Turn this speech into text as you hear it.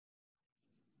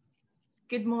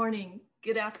Good morning,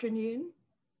 good afternoon,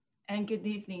 and good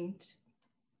evening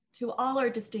to all our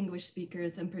distinguished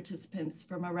speakers and participants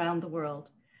from around the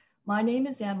world. My name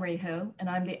is Anne-Marie Ho, and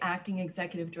I'm the Acting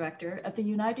Executive Director of the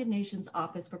United Nations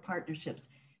Office for Partnerships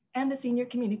and the Senior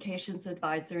Communications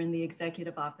Advisor in the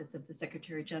Executive Office of the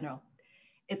Secretary General.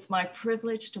 It's my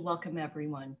privilege to welcome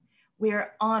everyone. We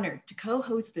are honored to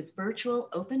co-host this virtual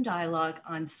open dialogue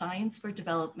on science for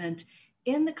development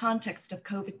in the context of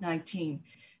COVID-19,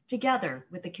 together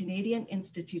with the Canadian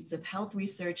Institutes of Health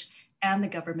Research and the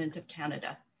Government of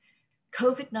Canada.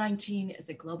 COVID-19 is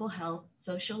a global health,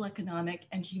 social, economic,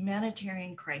 and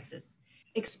humanitarian crisis,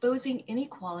 exposing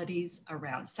inequalities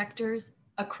around sectors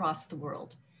across the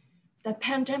world. The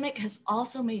pandemic has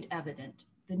also made evident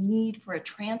the need for a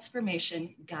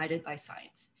transformation guided by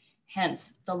science,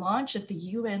 hence the launch of the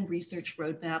UN Research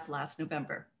Roadmap last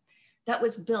November. That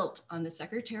was built on the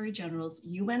Secretary General's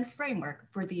UN framework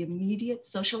for the immediate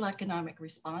social economic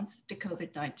response to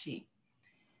COVID-19.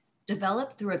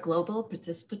 Developed through a global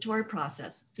participatory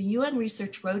process, the UN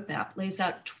Research Roadmap lays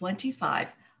out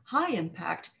 25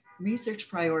 high-impact research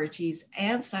priorities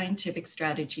and scientific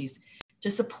strategies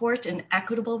to support an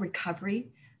equitable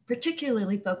recovery,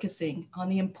 particularly focusing on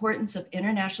the importance of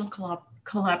international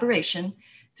collaboration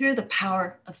through the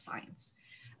power of science.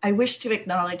 I wish to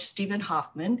acknowledge Stephen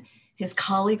Hoffman, his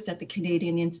colleagues at the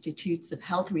Canadian Institutes of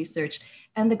Health Research,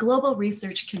 and the global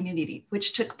research community,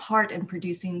 which took part in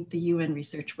producing the UN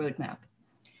Research Roadmap.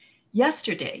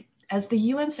 Yesterday, as the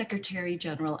UN Secretary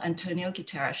General Antonio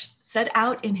Guterres set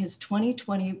out in his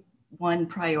 2021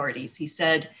 priorities, he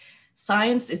said,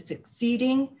 "Science is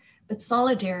succeeding, but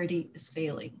solidarity is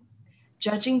failing."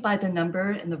 Judging by the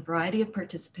number and the variety of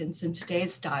participants in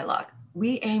today's dialogue,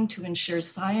 we aim to ensure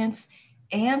science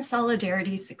and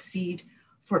solidarity succeed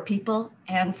for people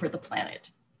and for the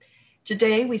planet.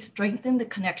 Today, we strengthen the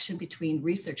connection between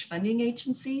research funding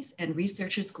agencies and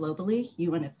researchers globally,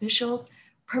 UN officials,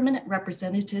 permanent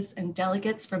representatives, and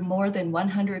delegates from more than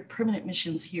 100 permanent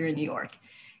missions here in New York.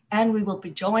 And we will be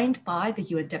joined by the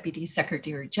UN Deputy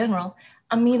Secretary General,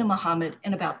 Amina Mohammed,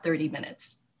 in about 30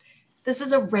 minutes. This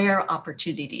is a rare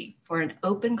opportunity for an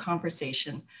open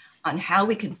conversation on how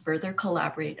we can further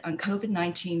collaborate on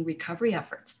COVID-19 recovery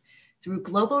efforts through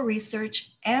global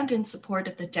research and in support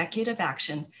of the Decade of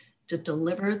Action to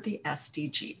deliver the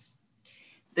SDGs.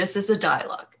 This is a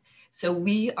dialogue, so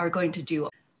we are going to do,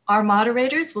 our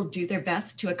moderators will do their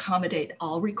best to accommodate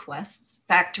all requests,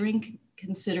 factoring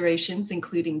considerations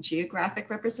including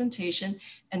geographic representation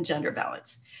and gender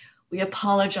balance. We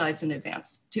apologize in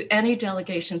advance to any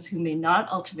delegations who may not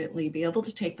ultimately be able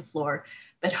to take the floor,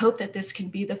 but hope that this can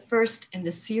be the first in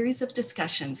the series of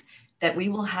discussions that we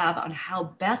will have on how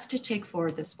best to take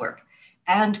forward this work,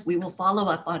 and we will follow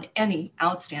up on any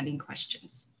outstanding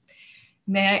questions.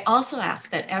 May I also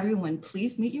ask that everyone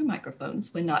please mute your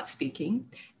microphones when not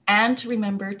speaking, and to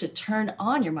remember to turn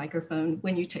on your microphone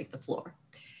when you take the floor.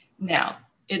 Now,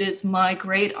 it is my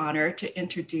great honor to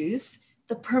introduce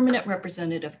the Permanent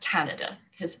Representative of Canada,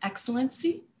 His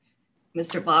Excellency,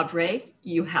 Mr. Bob Ray.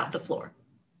 You have the floor.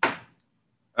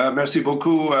 Merci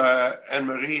beaucoup,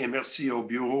 Anne-Marie, et merci au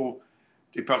Bureau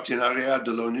des partenariats de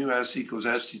l'ONU ainsi qu'aux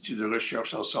instituts de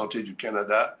recherche en santé du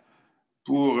Canada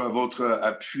pour votre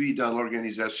appui dans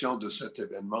l'organisation de cet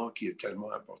événement qui est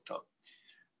tellement important.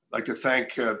 I'd like to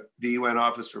thank the UN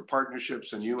Office for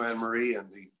Partnerships and you, Anne-Marie, and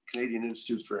the Canadian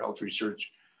Institutes for Health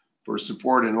Research for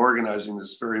support in organizing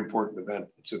this very important event.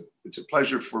 It's a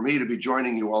pleasure for me to be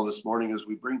joining you all this morning as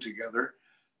we bring together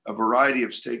a variety of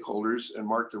stakeholders and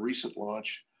mark the recent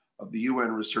launch of the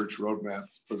UN Research Roadmap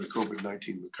for the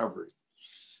COVID-19 recovery.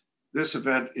 This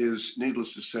event is,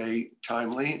 needless to say,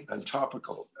 timely and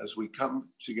topical as we come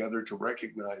together to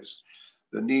recognize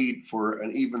the need for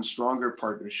an even stronger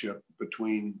partnership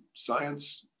between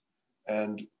science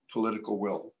and political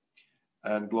will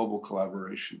and global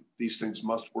collaboration. These things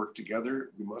must work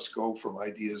together. We must go from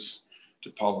ideas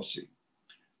to policy.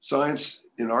 Science,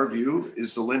 in our view,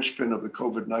 is the linchpin of the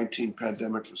COVID-19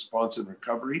 pandemic response and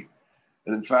recovery.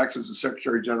 And in fact, as the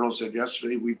Secretary General said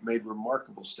yesterday, we've made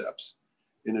remarkable steps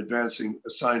in advancing a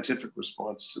scientific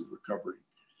response to the recovery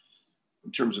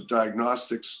in terms of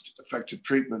diagnostics, effective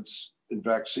treatments, and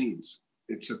vaccines.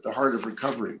 It's at the heart of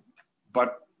recovery,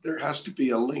 but there has to be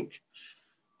a link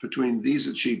between these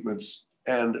achievements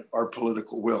and our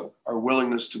political will, our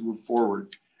willingness to move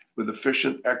forward with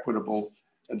efficient, equitable,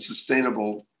 and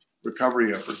sustainable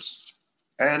recovery efforts,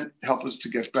 and help us to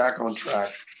get back on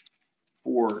track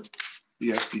for the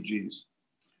SDGs.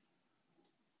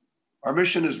 Our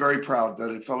mission is very proud that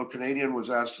a fellow Canadian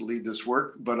was asked to lead this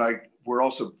work, but we're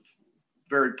also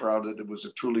very proud that it was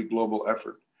a truly global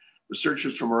effort.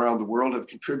 Researchers from around the world have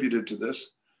contributed to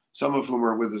this, some of whom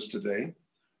are with us today.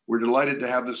 We're delighted to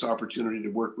have this opportunity to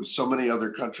work with so many other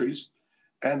countries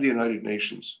and the United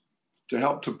Nations to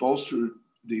help to bolster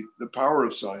the power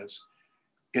of science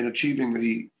in achieving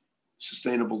the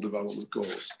Sustainable Development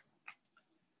Goals.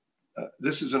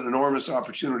 This is an enormous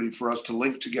opportunity for us to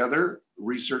link together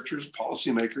researchers,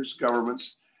 policymakers,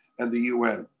 governments, and the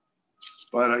UN.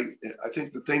 But I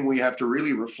think the thing we have to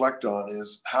really reflect on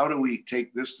is how do we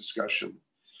take this discussion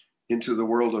into the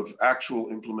world of actual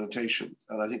implementation?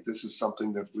 And I think this is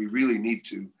something that we really need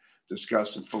to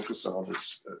discuss and focus on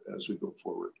as we go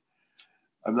forward.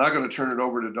 I'm now going to turn it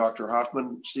over to Dr.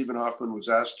 Hoffman. Stephen Hoffman was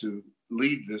asked to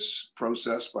lead this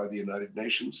process by the United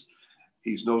Nations.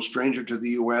 He's no stranger to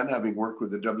the UN, having worked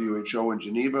with the WHO in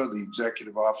Geneva, the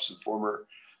Executive Office of former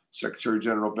Secretary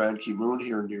General Ban Ki-moon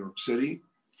here in New York City.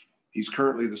 He's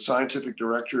currently the Scientific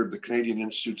Director of the Canadian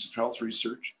Institutes of Health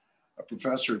Research, a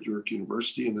professor at York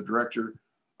University, and the Director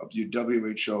of the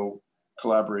WHO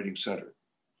Collaborating Center.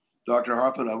 Dr.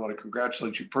 Hoffman, I want to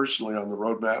congratulate you personally on the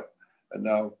roadmap, and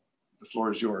now the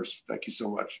floor is yours. Thank you so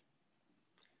much.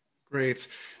 Great.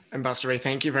 Ambassador Ray,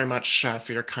 thank you very much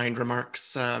for your kind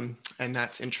remarks and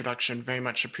that introduction. Very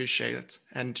much appreciate it,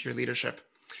 and your leadership.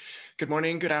 Good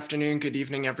morning, good afternoon, good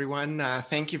evening, everyone.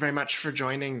 Thank you very much for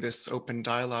joining this open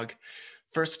dialogue.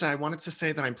 First, I wanted to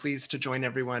say that I'm pleased to join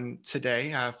everyone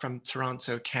today from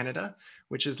Toronto, Canada,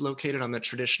 which is located on the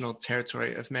traditional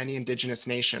territory of many Indigenous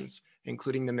nations,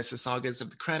 including the Mississaugas of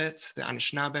the Credit, the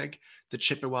Anishinaabeg, the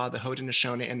Chippewa, the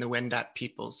Haudenosaunee, and the Wendat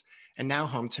peoples, and now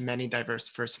home to many diverse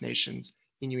First Nations,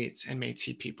 Inuit, and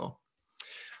Métis people.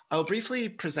 I'll briefly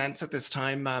present at this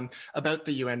time about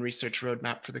the UN Research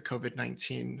Roadmap for the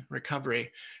COVID-19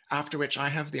 recovery, after which I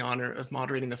have the honor of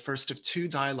moderating the first of two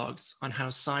dialogues on how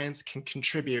science can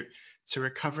contribute to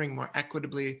recovering more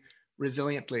equitably,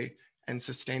 resiliently, and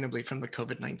sustainably from the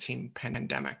COVID-19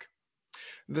 pandemic.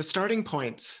 The starting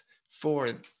point for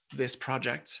this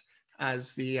project,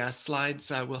 as the slides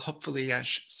will hopefully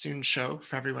soon show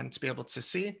for everyone to be able to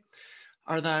see,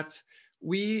 are that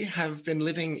we have been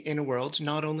living in a world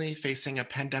not only facing a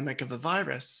pandemic of a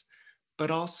virus,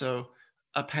 but also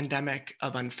a pandemic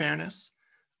of unfairness,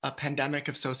 a pandemic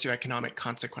of socioeconomic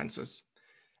consequences.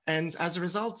 And as a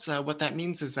result, what that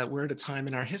means is that we're at a time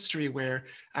in our history where,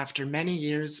 after many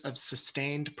years of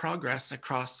sustained progress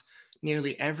across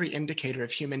nearly every indicator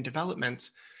of human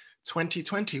development,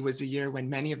 2020 was a year when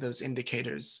many of those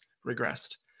indicators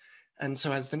regressed. And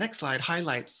so as the next slide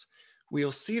highlights, we'll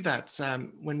see that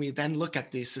when we then look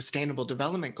at the Sustainable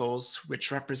Development Goals, which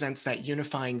represents that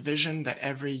unifying vision that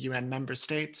every UN member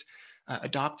state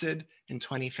adopted in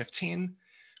 2015,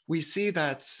 we see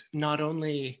that not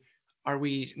only are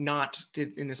we not,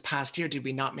 in this past year, did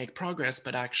we not make progress,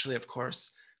 but actually, of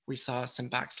course, we saw some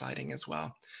backsliding as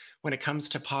well. When it comes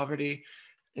to poverty,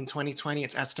 in 2020,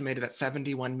 it's estimated that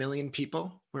 71 million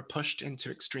people were pushed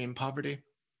into extreme poverty.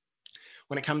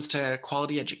 When it comes to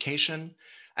quality education,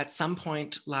 at some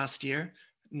point last year,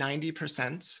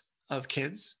 90% of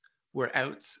kids were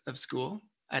out of school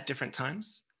at different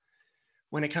times.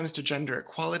 When it comes to gender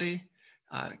equality,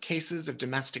 cases of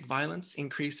domestic violence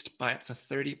increased by up to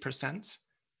 30%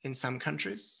 in some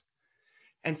countries.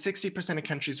 And 60% of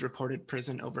countries reported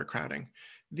prison overcrowding.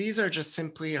 These are just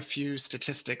simply a few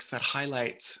statistics that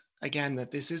highlight, again,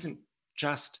 that this isn't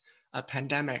just a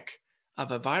pandemic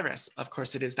of a virus. Of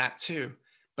course, it is that too,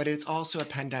 but it's also a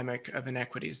pandemic of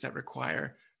inequities that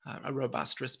require a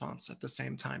robust response at the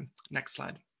same time. Next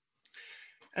slide.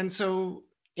 And so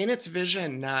in its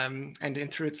vision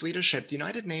and through its leadership, the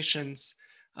United Nations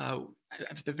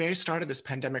at the very start of this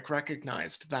pandemic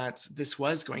recognized that this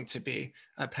was going to be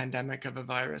a pandemic of a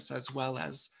virus as well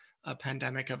as a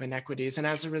pandemic of inequities. And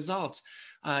as a result,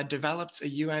 developed a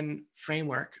UN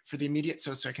framework for the immediate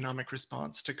socioeconomic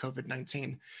response to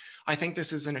COVID-19. I think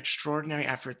this is an extraordinary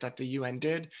effort that the UN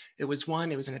did. It was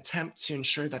an attempt to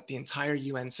ensure that the entire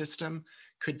UN system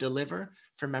could deliver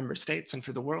for member states and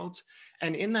for the world.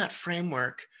 And in that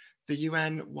framework, the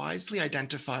UN wisely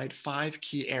identified 5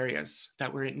 key areas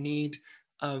that were in need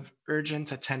of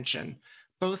urgent attention,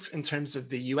 both in terms of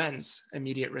the UN's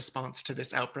immediate response to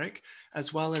this outbreak,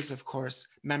 as well as, of course,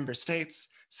 member states,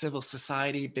 civil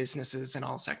society, businesses, and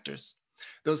all sectors.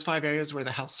 Those 5 areas were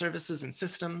the health services and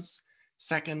systems,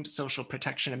 2nd, social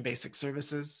protection and basic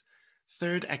services,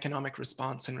 3rd, economic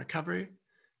response and recovery,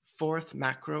 4th,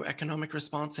 macroeconomic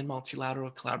response and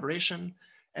multilateral collaboration,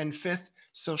 and 5th,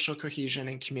 social cohesion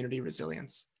and community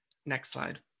resilience. Next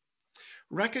slide.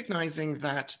 Recognizing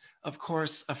that, of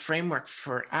course, a framework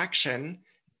for action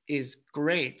is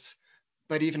great,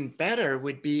 But even better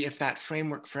would be if that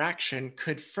framework for action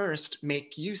could first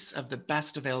make use of the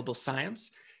best available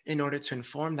science in order to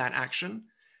inform that action.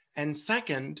 And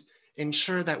second,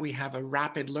 ensure that we have a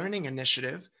rapid learning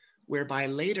initiative whereby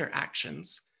later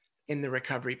actions in the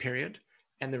recovery period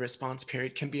and the response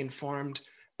period can be informed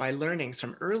by learnings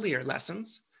from earlier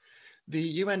lessons. The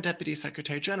UN Deputy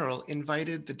Secretary General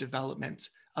invited the development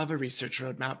of a research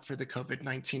roadmap for the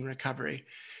COVID-19 recovery.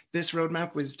 This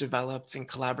roadmap was developed in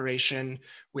collaboration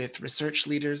with research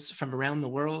leaders from around the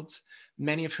world,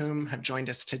 many of whom have joined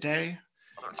us today,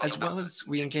 as well as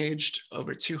we engaged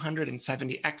over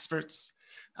 270 experts.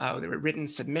 There were written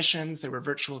submissions, there were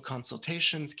virtual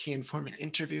consultations, key informant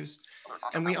interviews,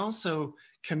 and we also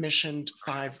commissioned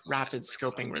 5 rapid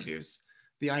scoping reviews.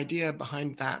 The idea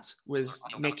behind that was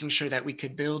making sure that we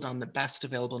could build on the best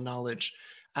available knowledge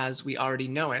as we already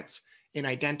know it in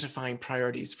identifying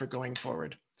priorities for going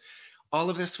forward. All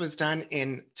of this was done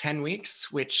in 10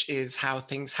 weeks, which is how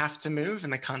things have to move in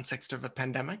the context of a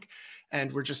pandemic.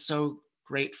 And we're just so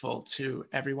grateful to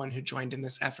everyone who joined in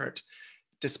this effort,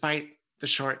 despite the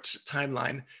short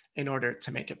timeline, in order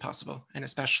to make it possible, and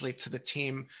especially to the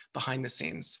team behind the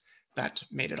scenes that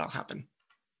made it all happen.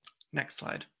 Next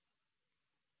slide.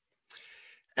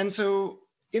 And so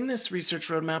in this research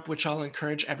roadmap, which I'll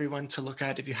encourage everyone to look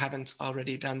at if you haven't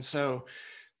already done so,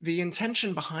 the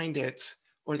intention behind it,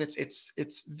 or that's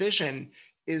its vision,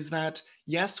 is that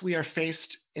yes, we are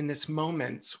faced in this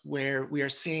moment where we are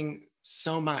seeing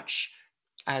so much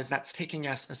as that's taking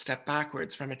us a step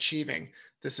backwards from achieving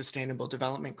the Sustainable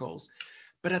Development Goals.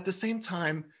 But at the same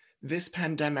time, this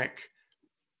pandemic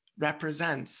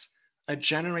represents a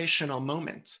generational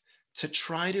moment to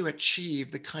try to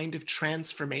achieve the kind of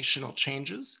transformational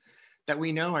changes that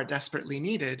we know are desperately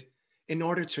needed in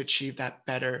order to achieve that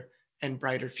better and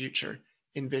brighter future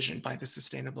envisioned by the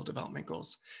Sustainable Development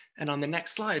Goals. And on the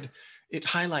next slide, it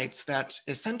highlights that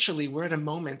essentially we're at a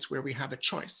moment where we have a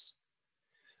choice.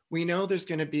 We know there's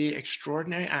going to be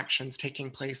extraordinary actions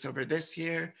taking place over this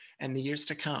year and the years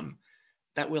to come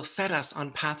that will set us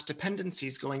on path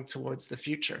dependencies going towards the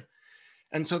future.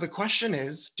 And so the question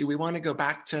is, do we want to go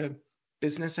back to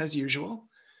business as usual,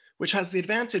 which has the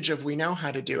advantage of we know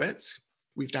how to do it,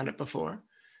 we've done it before,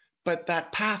 but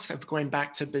that path of going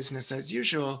back to business as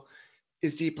usual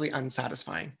is deeply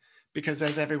unsatisfying because,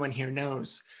 as everyone here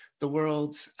knows, the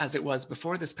world as it was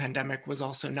before this pandemic was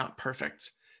also not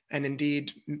perfect. And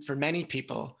indeed, for many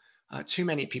people, too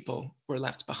many people were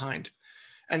left behind.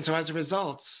 And so as a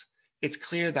result, it's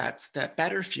clear that that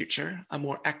better future, a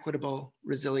more equitable,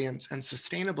 resilient, and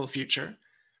sustainable future,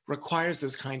 requires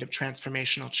those kind of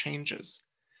transformational changes.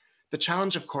 The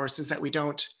challenge, of course, is that we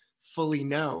don't fully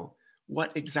know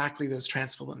what exactly those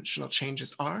transformational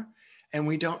changes are, and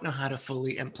we don't know how to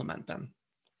fully implement them.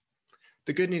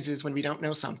 The good news is when we don't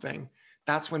know something,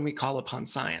 that's when we call upon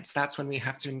science. That's when we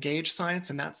have to engage science,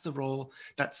 and that's the role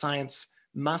that science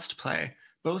must play,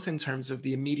 both in terms of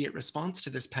the immediate response to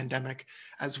this pandemic,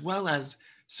 as well as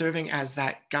serving as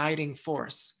that guiding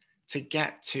force to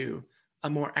get to a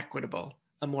more equitable,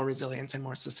 a more resilient, and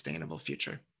more sustainable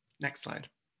future. Next slide.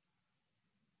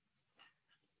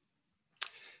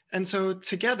 And so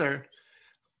together,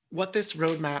 what this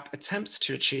roadmap attempts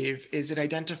to achieve is it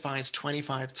identifies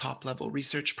 25 top-level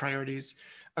research priorities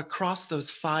across those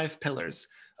 5 pillars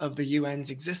of the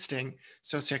UN's existing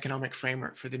socioeconomic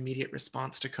framework for the immediate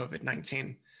response to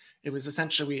COVID-19. It was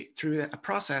essentially through a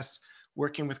process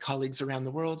working with colleagues around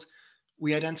the world,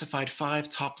 we identified 5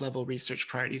 top-level research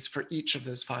priorities for each of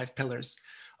those 5 pillars,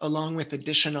 along with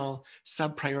additional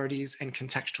sub-priorities and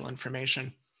contextual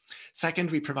information.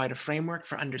 Second, we provide a framework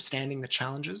for understanding the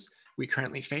challenges we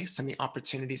currently face and the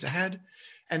opportunities ahead.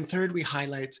 And third, we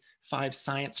highlight 5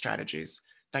 science strategies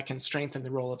that can strengthen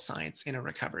the role of science in a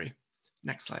recovery.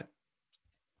 Next slide.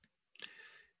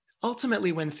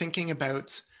 Ultimately, when thinking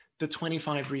about the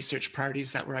 25 research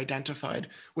priorities that were identified,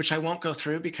 which I won't go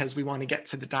through because we want to get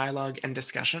to the dialogue and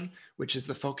discussion, which is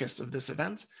the focus of this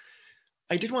event,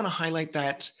 I did want to highlight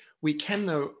that we can,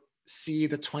 though, see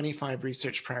the 25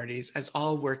 research priorities as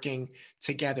all working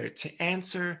together to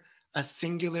answer a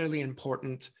singularly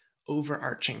important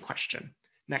overarching question.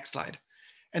 Next slide.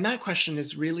 And that question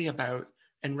is really about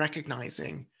and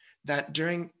recognizing that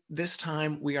during this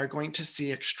time, we are going to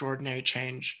see extraordinary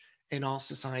change in all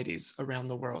societies around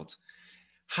the world.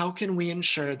 How can we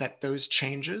ensure that those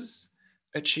changes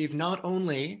achieve not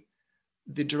only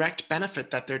the direct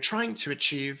benefit that they're trying to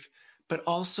achieve, but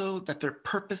also that they're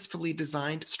purposefully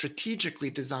designed, strategically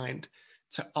designed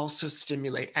to also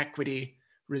stimulate equity,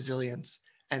 resilience,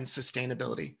 and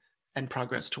sustainability and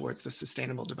progress towards the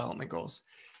Sustainable Development Goals.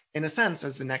 In a sense,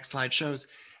 as the next slide shows,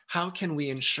 how can we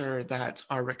ensure that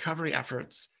our recovery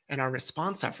efforts and our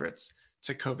response efforts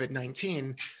to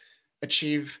COVID-19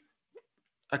 achieve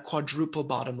a quadruple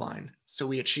bottom line? So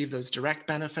we achieve those direct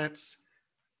benefits,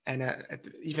 and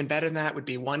even better than that would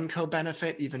be one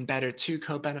co-benefit, even better two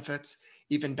co-benefits,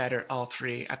 even better all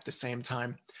three at the same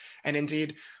time. And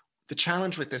indeed, the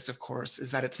challenge with this, of course,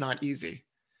 is that it's not easy.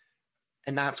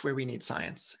 And that's where we need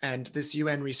science. And this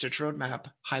UN research roadmap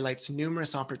highlights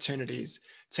numerous opportunities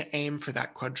to aim for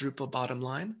that quadruple bottom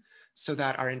line so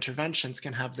that our interventions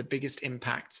can have the biggest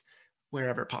impact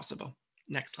wherever possible.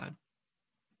 Next slide.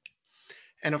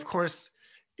 And of course,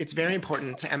 it's very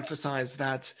important to emphasize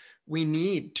that we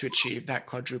need to achieve that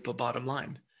quadruple bottom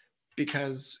line,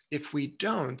 because if we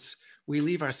don't, we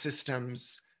leave our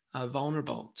systems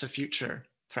vulnerable to future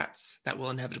threats that will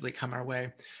inevitably come our way.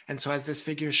 And so as this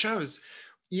figure shows,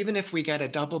 even if we get a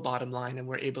double bottom line and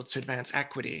we're able to advance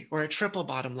equity, or a triple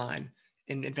bottom line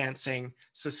in advancing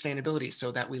sustainability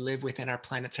so that we live within our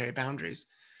planetary boundaries,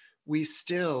 we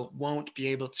still won't be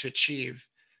able to achieve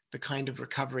the kind of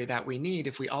recovery that we need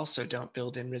if we also don't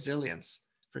build in resilience,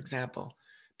 for example,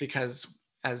 because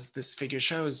as this figure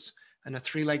shows, on a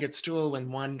three-legged stool,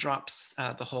 when one drops,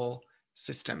 the whole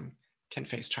system can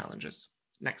face challenges.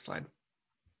 Next slide.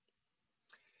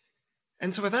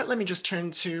 And so with that, let me just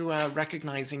turn to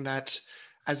recognizing that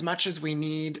as much as we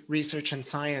need research and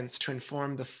science to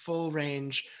inform the full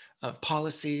range of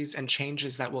policies and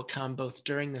changes that will come both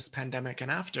during this pandemic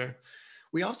and after,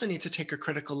 we also need to take a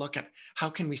critical look at how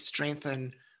can we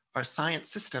strengthen our science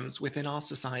systems within all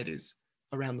societies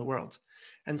around the world.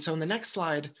 And so in the next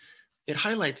slide, it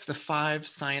highlights the 5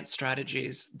 science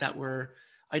strategies that were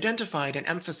identified and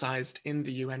emphasized in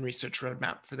the UN research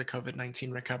roadmap for the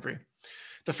COVID-19 recovery.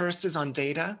 The first is on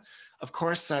data. Of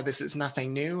course, this is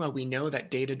nothing new. We know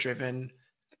that data-driven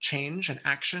change and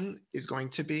action is going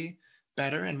to be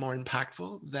better and more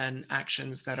impactful than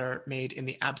actions that are made in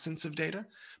the absence of data.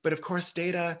 But of course,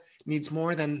 data needs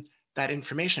more than that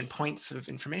information, points of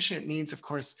information. It needs, of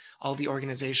course, all the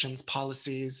organizations,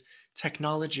 policies,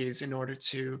 technologies in order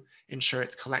to ensure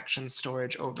its collection,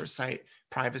 storage, oversight,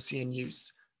 privacy, and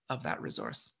use of that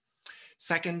resource.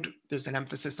 Second, there's an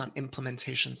emphasis on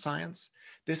implementation science.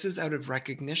 This is out of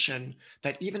recognition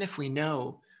that even if we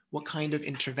know what kind of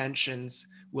interventions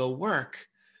will work,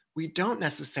 we don't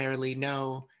necessarily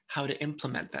know how to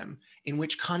implement them. In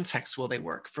which context will they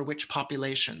work? For which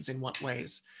populations? In what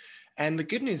ways? And the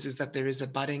good news is that there is a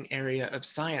budding area of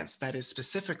science that is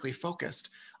specifically focused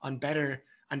on better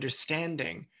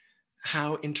understanding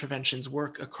how interventions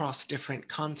work across different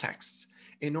contexts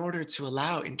in order to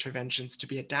allow interventions to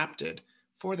be adapted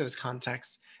for those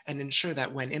contexts and ensure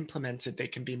that when implemented, they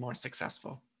can be more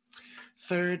successful.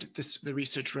 Third, the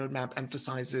research roadmap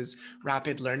emphasizes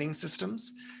rapid learning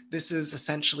systems. This is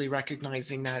essentially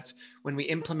recognizing that when we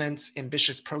implement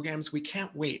ambitious programs, we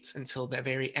can't wait until the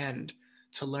very end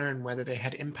to learn whether they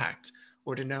had impact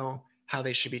or to know how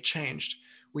they should be changed.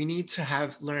 We need to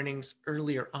have learnings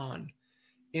earlier on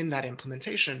in that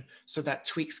implementation so that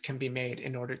tweaks can be made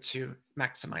in order to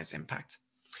maximize impact.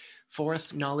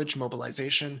 Fourth, knowledge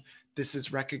mobilization. This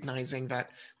is recognizing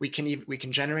that we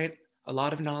can generate a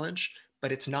lot of knowledge,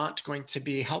 but it's not going to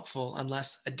be helpful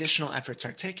unless additional efforts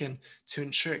are taken to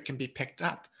ensure it can be picked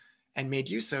up and made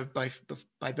use of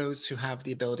by those who have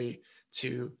the ability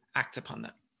to act upon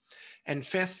that. And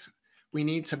fifth, we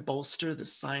need to bolster the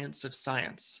science of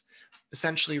science,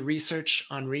 essentially research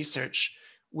on research,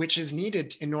 which is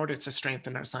needed in order to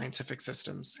strengthen our scientific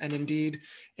systems. And indeed,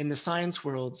 in the science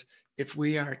world, if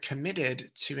we are committed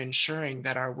to ensuring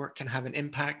that our work can have an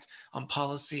impact on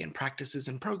policy and practices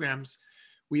and programs,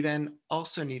 we then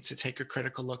also need to take a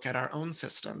critical look at our own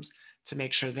systems to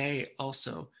make sure they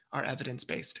also are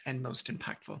evidence-based and most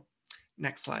impactful.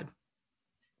 Next slide.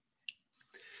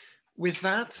 With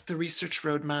that, the research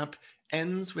roadmap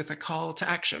ends with a call to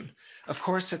action. Of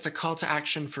course, it's a call to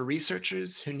action for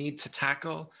researchers who need to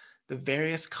tackle the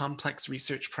various complex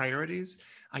research priorities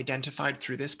identified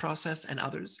through this process and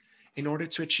others in order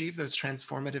to achieve those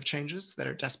transformative changes that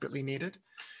are desperately needed.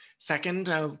 Second,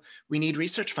 we need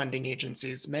research funding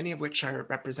agencies, many of which are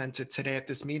represented today at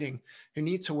this meeting, who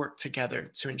need to work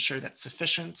together to ensure that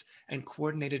sufficient and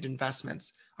coordinated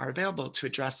investments are available to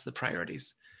address the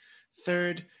priorities.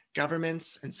 Third,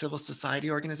 governments and civil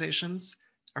society organizations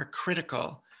are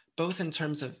critical, both in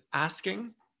terms of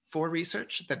asking for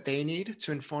research that they need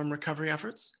to inform recovery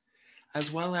efforts,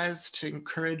 as well as to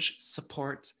encourage,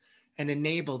 support, and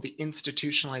enable the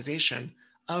institutionalization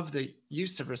of the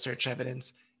use of research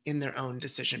evidence in their own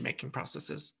decision-making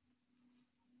processes.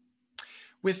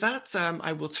 With that,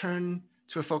 I will turn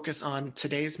to a focus on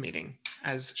today's meeting,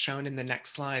 as shown in the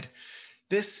next slide.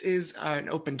 This is an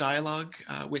open dialogue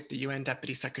with the UN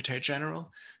Deputy Secretary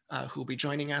General, who will be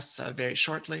joining us very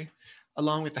shortly,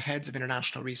 along with the heads of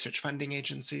international research funding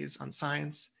agencies on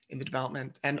science in the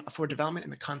development and for development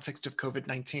in the context of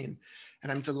COVID-19.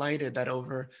 And I'm delighted that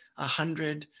over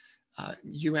 100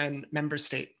 UN member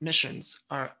state missions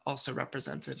are also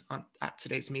represented at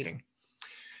today's meeting.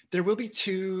 There will be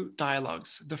two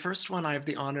dialogues. The first one I have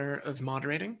the honor of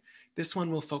moderating. This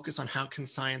one will focus on how can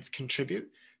science contribute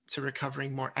to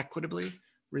recovering more equitably,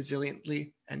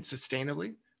 resiliently, and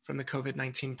sustainably from the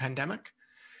COVID-19 pandemic.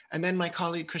 And then my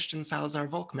colleague Christian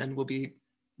Salazar-Volkmann will be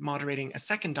moderating a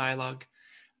second dialogue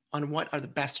on what are the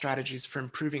best strategies for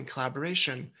improving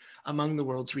collaboration among the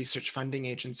world's research funding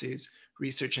agencies,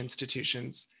 research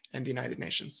institutions, and the United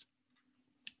Nations.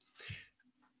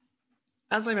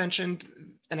 As I mentioned,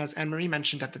 and as Anne-Marie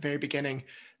mentioned at the very beginning,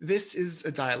 this is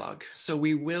a dialogue. So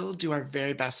we will do our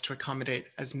very best to accommodate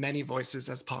as many voices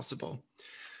as possible.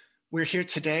 We're here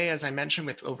today, as I mentioned,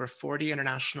 with over 40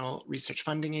 international research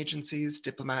funding agencies,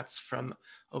 diplomats from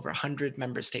over 100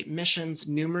 member state missions,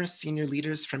 numerous senior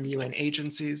leaders from UN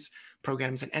agencies,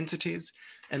 programs and entities,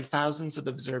 and thousands of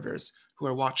observers who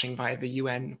are watching via the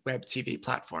UN Web TV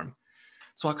platform.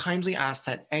 So I'll kindly ask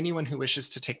that anyone who wishes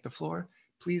to take the floor,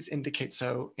 please indicate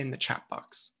so in the chat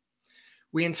box.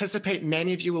 We anticipate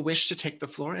many of you will wish to take the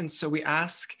floor, and so we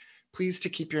ask please to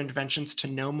keep your interventions to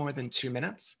no more than 2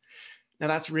 minutes. Now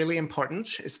that's really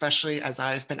important, especially as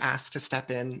I've been asked to step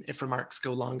in if remarks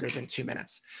go longer than 2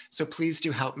 minutes. So please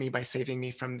do help me by saving me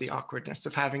from the awkwardness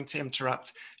of having to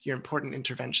interrupt your important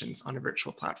interventions on a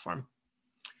virtual platform.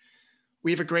 We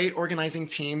have a great organizing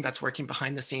team that's working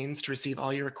behind the scenes to receive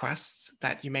all your requests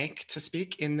that you make to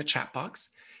speak in the chat box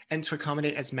and to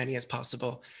accommodate as many as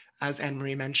possible. As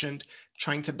Anne-Marie mentioned,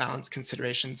 trying to balance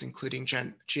considerations, including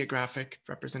geographic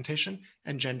representation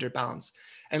and gender balance.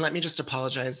 And let me just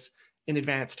apologize in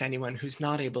advance to anyone who's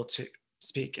not able to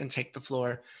speak and take the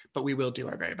floor, but we will do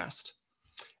our very best.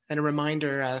 And a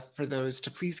reminder for those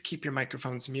to please keep your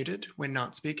microphones muted when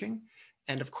not speaking.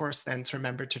 And of course, then to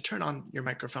remember to turn on your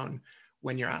microphone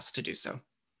when you're asked to do so.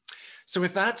 So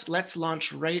with that, let's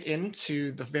launch right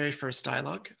into the very first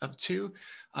dialogue of two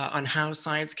on how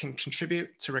science can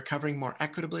contribute to recovering more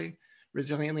equitably,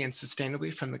 resiliently, and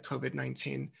sustainably from the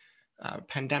COVID-19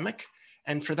 pandemic.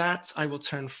 And for that, I will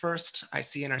turn first, I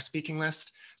see in our speaking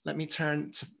list, let me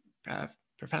turn to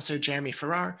Professor Jeremy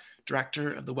Farrar,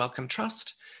 Director of the Wellcome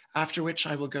Trust, after which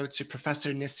I will go to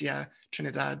Professor Nicia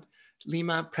Trinidad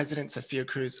Lima, President of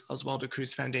Fiocruz Oswaldo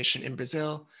Cruz Foundation in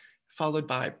Brazil, followed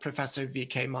by Professor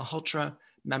V.K. Malhotra,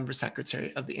 Member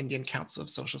Secretary of the Indian Council of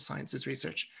Social Sciences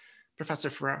Research. Professor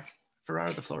Farrar,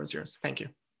 the floor is yours. Thank you.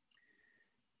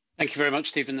 Thank you very much,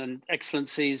 Stephen, and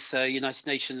Excellencies, United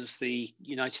Nations, the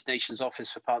United Nations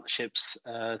Office for Partnerships,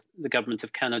 the Government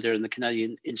of Canada and the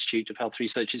Canadian Institute of Health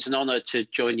Research. It's an honor to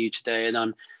join you today, and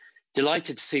I'm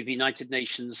delighted to see the United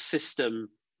Nations system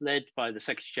led by the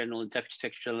Secretary General and Deputy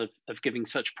Secretary General of giving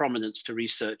such prominence to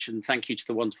research. And thank you to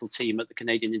the wonderful team at the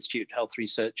Canadian Institute of Health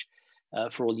Research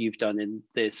for all you've done in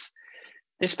this.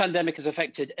 This pandemic has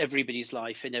affected everybody's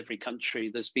life in every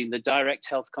country. There's been the direct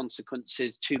health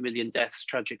consequences, 2 million deaths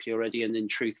tragically already, and in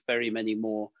truth, very many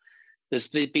more. There's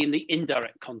been the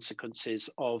indirect consequences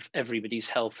of everybody's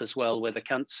health as well, whether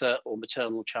cancer or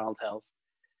maternal child health.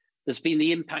 There's been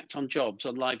the impact on jobs,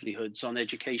 on livelihoods, on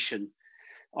education,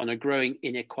 on a growing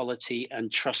inequality and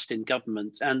trust in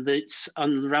government. And it's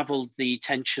unraveled the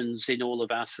tensions in all of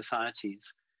our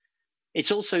societies.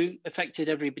 It's also affected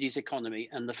everybody's economy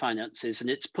and the finances, and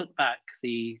it's put back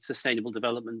the Sustainable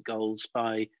Development Goals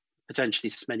by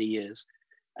potentially many years.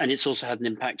 And it's also had an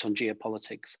impact on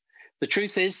geopolitics. The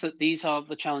truth is that these are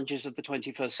the challenges of the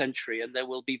 21st century, and there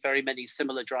will be very many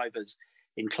similar drivers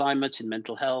in climate, in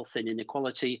mental health, in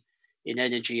inequality, in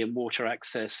energy and water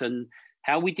access. And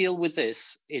how we deal with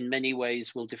this in many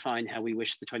ways will define how we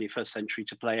wish the 21st century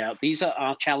to play out. These are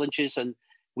our challenges, and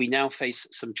we now face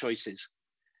some choices.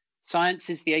 Science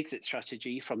is the exit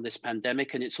strategy from this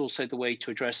pandemic, and it's also the way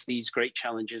to address these great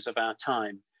challenges of our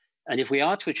time. And if we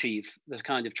are to achieve this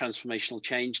kind of transformational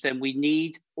change, then we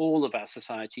need all of our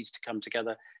societies to come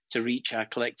together to reach our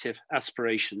collective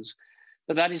aspirations.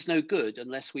 But that is no good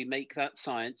unless we make that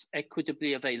science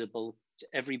equitably available to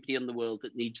everybody in the world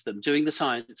that needs them. Doing the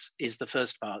science is the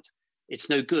first part. It's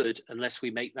no good unless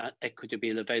we make that equitably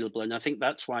available. And I think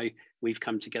that's why we've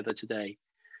come together today.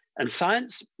 And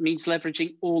science means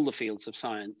leveraging all the fields of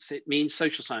science. It means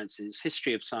social sciences,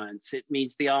 history of science. It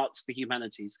means the arts, the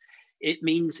humanities. It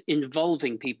means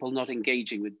involving people, not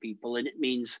engaging with people. And it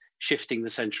means shifting the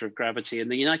center of gravity. And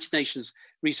the United Nations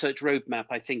Research Roadmap,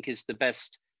 I think, is the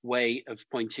best way of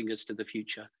pointing us to the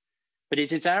future. But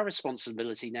it is our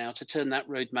responsibility now to turn that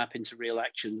roadmap into real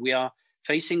action. We are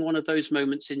facing one of those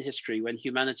moments in history when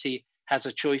humanity has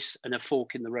a choice and a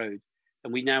fork in the road,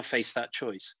 and we now face that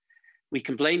choice. We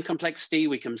can blame complexity,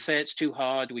 we can say it's too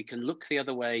hard, we can look the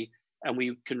other way, and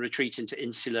we can retreat into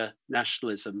insular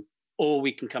nationalism, or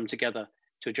we can come together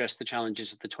to address the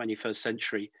challenges of the 21st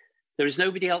century. There is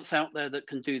nobody else out there that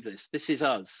can do this. This is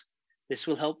us. This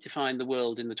will help define the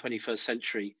world in the 21st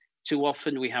century. Too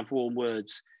often we have warm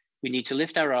words. We need to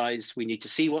lift our eyes, we need to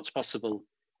see what's possible,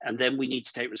 and then we need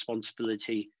to take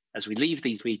responsibility as we leave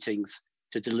these meetings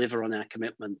to deliver on our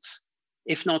commitments.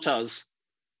 If not us,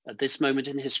 at this moment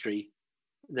in history,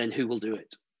 then who will do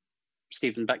it?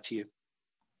 Stephen, back to you.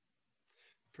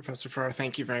 Professor Farrar,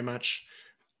 thank you very much.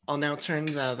 I'll now turn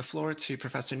the floor to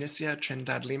Professor Nicia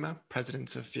Trindade Lima,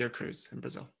 President of Fiocruz in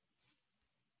Brazil.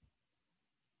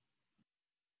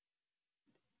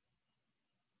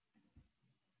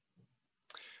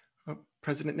 Oh,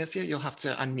 President Nicia, you'll have to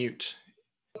unmute.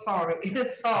 Sorry.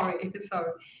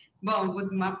 Well,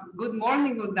 good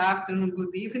morning, good afternoon,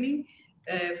 good evening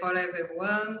for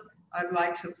everyone. I'd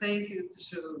like to thank you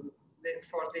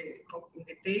for the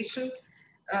invitation.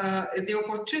 The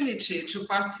opportunity to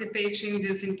participate in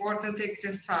this important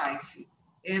exercise.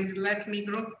 And let me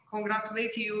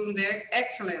congratulate you on the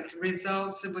excellent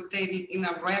results obtained in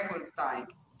a record time.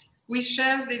 We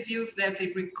share the views that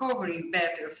the recovering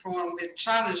better from the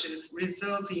challenges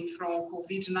resulting from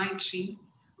COVID-19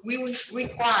 will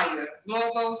require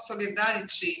global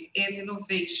solidarity and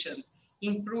innovation,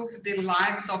 improve the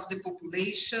lives of the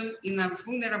population in a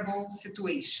vulnerable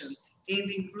situation, and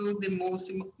include the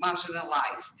most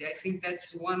marginalized. I think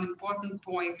that's one important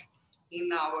point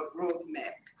in our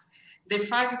roadmap. The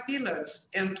 5 pillars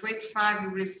and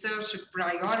 25 research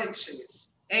priorities,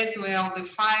 as well the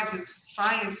 5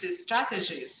 science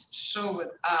strategies shown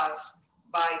us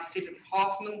by Stephen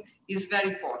Hoffman, is very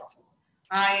important.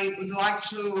 I would like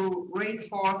to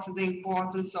reinforce the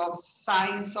importance of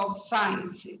science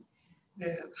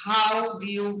how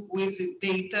deal with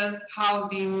data, how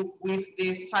deal with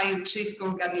the scientific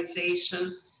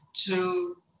organization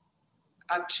to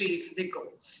achieve the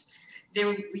goals.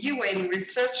 The UN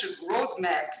research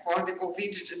roadmap for the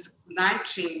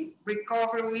COVID-19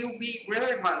 recovery will be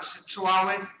relevant to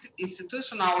our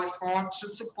institutional effort to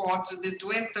support the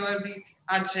 2030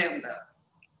 agenda.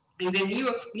 In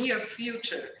the near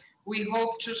future, we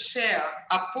hope to share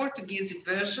a Portuguese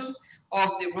version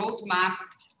of the roadmap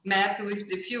with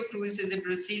the Fiocruz and the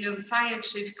Brazilian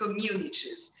scientific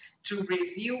communities to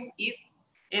review it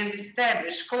and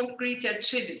establish concrete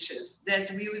activities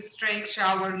that will strengthen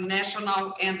our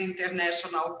national and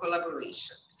international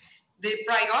collaboration. The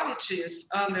priorities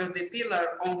under the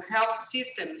pillar on health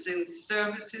systems and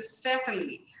services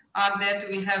certainly are that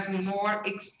we have more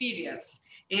experience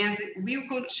and will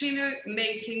continue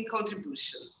making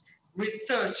contributions.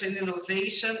 Research and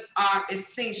innovation are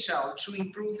essential to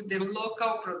improve the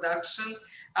local production,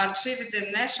 achieve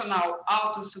the national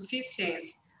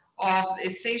autosufficiency of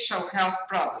essential health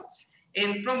products,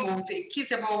 and promote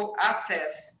equitable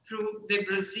access through the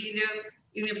Brazilian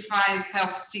unified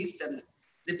health system,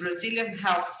 the Brazilian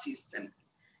health system.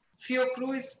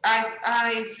 Fiocruz,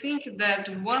 I think that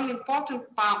one important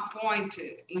point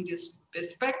in this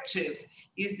perspective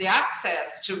is the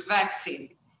access to vaccine.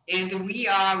 And we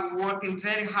are working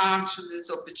very hard to this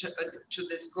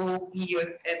goal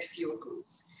here at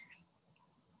Fiocruz.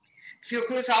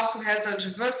 Fiocruz also has a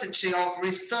diversity of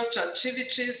research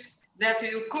activities that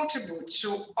will contribute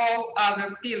to all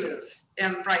other pillars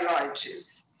and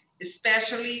priorities,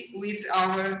 especially with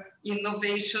our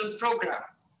innovation program.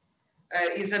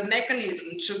 Is a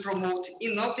mechanism to promote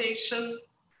innovation,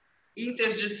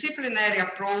 interdisciplinary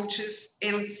approaches,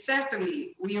 and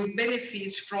certainly will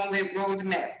benefit from the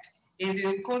roadmap and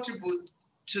will contribute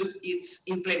to its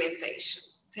implementation.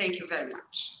 Thank you very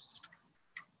much.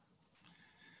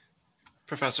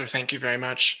 Professor, thank you very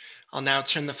much. I'll now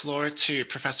turn the floor to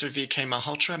Professor V.K.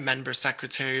 Malhotra, Member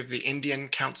Secretary of the Indian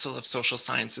Council of Social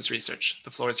Sciences Research.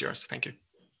 The floor is yours. Thank you.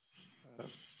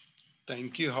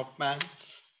 Thank you, Hoffman.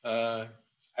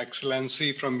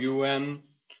 Excellency from UN,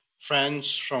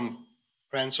 friends from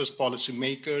France's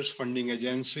policymakers, funding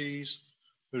agencies,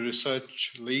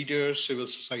 research leaders, civil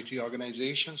society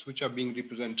organizations, which are being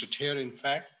represented here, in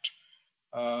fact.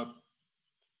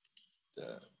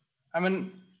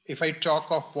 If I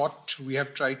talk of what we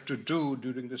have tried to do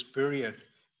during this period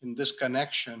in this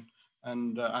connection,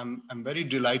 and I'm very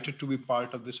delighted to be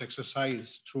part of this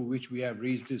exercise through which we have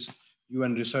reached this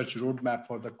UN research roadmap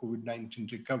for the COVID-19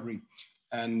 recovery,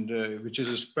 and which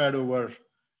is spread over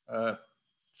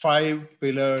 5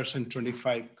 pillars and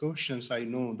 25 questions. I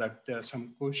know that there are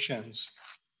some questions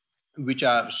which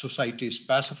are society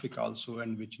specific also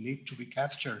and which need to be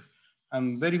captured.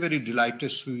 I'm very, very delighted to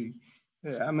see,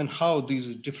 how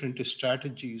these different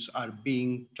strategies are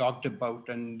being talked about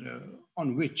and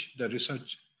on which the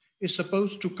research is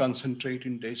supposed to concentrate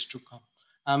in days to come.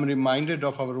 I'm reminded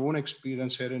of our own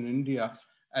experience here in India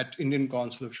at Indian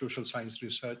Council of Social Science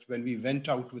Research when we went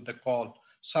out with the call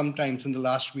sometimes in the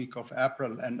last week of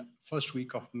April and first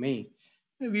week of May.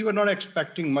 We were not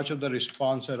expecting much of the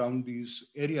response around these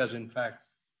areas, in fact.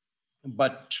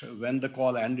 But when the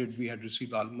call ended, we had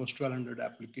received almost 1,200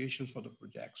 applications for the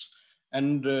projects.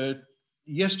 And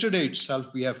yesterday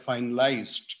itself, we have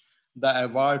finalized the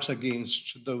awards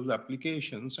against those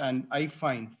applications. And I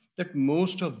find that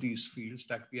most of these fields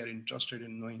that we are interested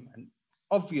in knowing, and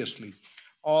obviously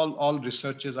all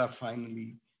researches are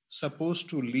finally supposed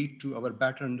to lead to our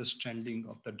better understanding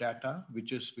of the data,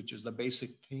 which is the basic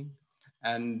thing.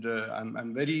 And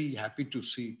I'm very happy to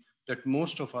see that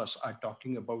most of us are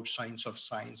talking about science of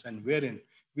science, and wherein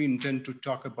we intend to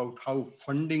talk about how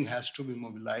funding has to be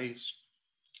mobilized,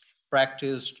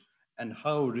 practiced, and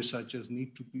how researchers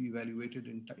need to be evaluated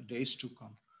in days to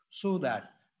come so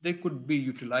that they could be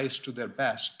utilized to their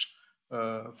best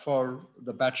for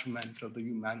the betterment of the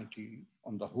humanity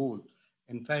on the whole.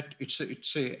 In fact,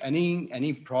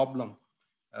 any problem,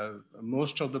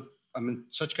 most of the,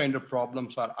 such kind of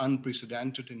problems are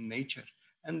unprecedented in nature,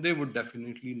 and they would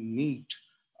definitely need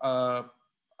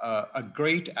a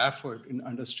great effort in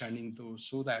understanding those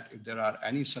so that if there are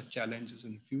any such challenges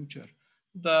in future,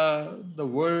 the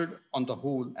world on the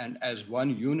whole and as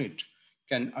one unit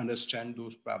can understand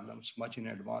those problems much in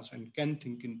advance and can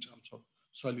think in terms of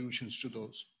solutions to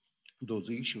those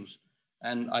issues.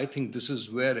 And I think this is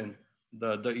wherein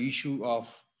the issue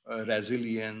of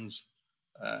resilience,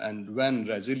 and when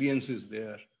resilience is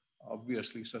there,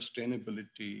 obviously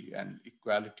sustainability and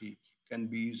equality can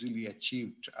be easily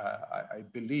achieved. I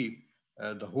believe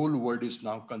the whole world is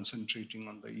now concentrating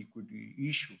on the equity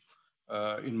issue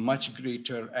in much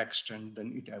greater extent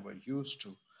than it ever used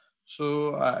to.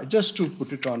 So just to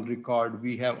put it on record,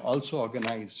 we have also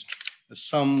organized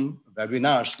some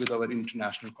webinars with our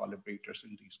international collaborators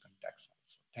in these contexts.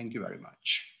 So thank you very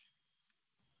much.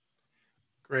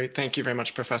 Great, thank you very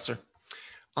much, Professor.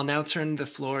 I'll now turn the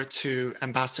floor to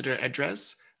Ambassador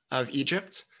Edres of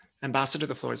Egypt. Ambassador,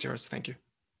 the floor is yours. Thank you.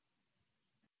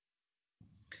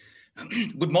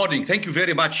 Good morning. Thank you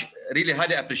very much. Really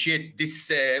highly appreciate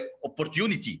this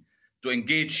opportunity to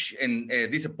engage in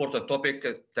this important topic.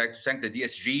 I'd like to thank the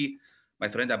DSG, my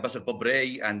friend Ambassador Bob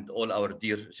Ray, and all our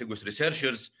dear distinguished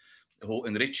researchers who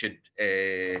enriched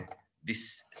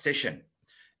this session.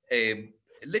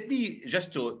 Let me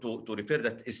just to refer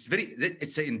that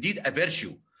it's indeed a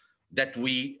virtue that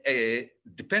we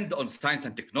depend on science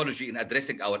and technology in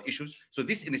addressing our issues. So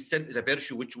this in itself is a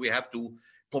virtue which we have to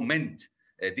commend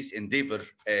this endeavor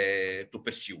to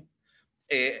pursue.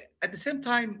 At the same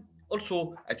time,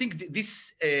 also, I think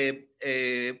this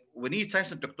we need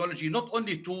science and technology not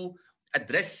only to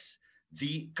address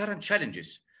the current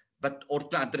challenges, or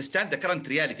to understand the current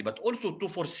reality, but also to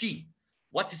foresee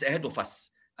what is ahead of us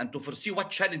and to foresee what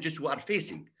challenges we are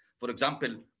facing. For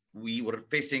example, we were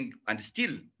facing and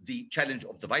still the challenge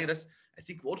of the virus. I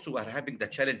think we also are having the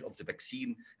challenge of the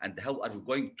vaccine and how are we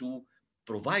going to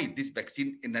provide this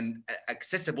vaccine in an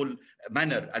accessible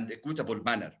manner and equitable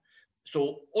manner.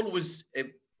 So always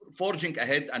forging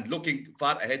ahead and looking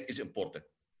far ahead is important.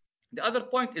 The other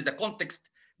point is the context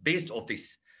based of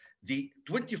this. The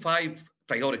 25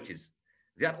 priorities,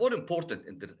 they are all important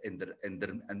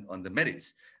on the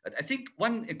merits. But I think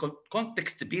one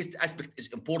context-based aspect is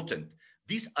important.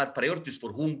 These are priorities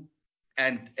for whom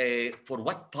and for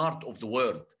what part of the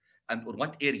world and on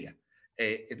what area.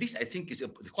 This, I think, is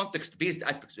the context-based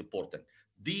aspect is important.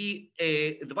 The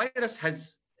virus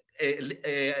has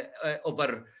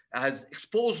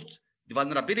exposed the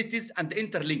vulnerabilities and the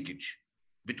interlinkage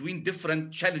between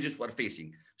different challenges we're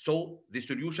facing. So the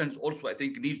solutions also, I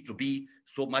think, needs to be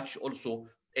so much also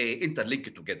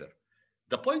interlinked together.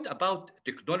 The point about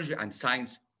technology and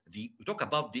science, we talk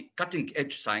about the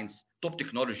cutting-edge science, top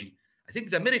technology. I think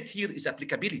the merit here is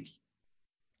applicability,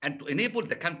 and to enable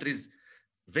the countries,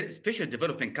 especially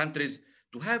developing countries,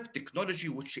 to have technology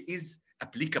which is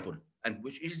applicable and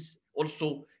which is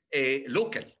also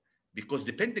local, because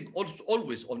depending also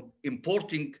always on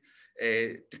importing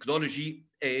technology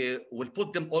will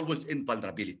put them always in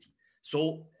vulnerability.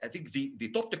 So I think the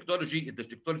top technology is the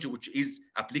technology which is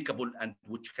applicable and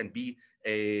which can be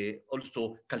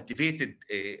also cultivated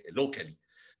locally.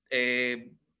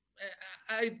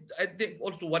 I think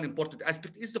also one important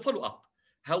aspect is the follow-up.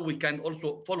 How we can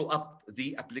also follow up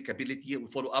the applicability, we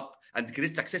follow up and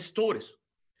create success stories.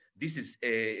 this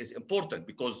is important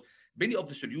because many of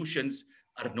the solutions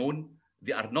are known,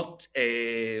 they are not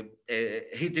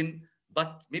hidden,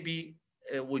 but maybe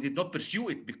we did not pursue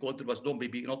it because there was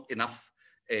maybe not enough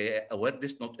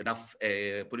awareness, not enough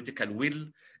political will.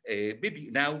 Maybe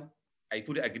now I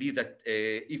fully agree that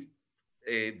if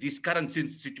this current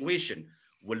situation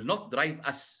will not drive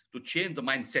us to change the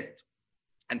mindset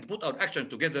and put our action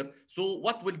together, so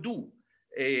what will do?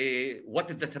 What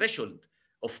is the threshold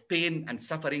of pain and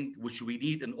suffering which we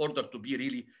need in order to be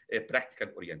really practical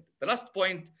oriented? The last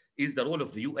point is the role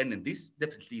of the UN in this.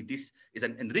 Definitely this is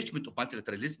an enrichment of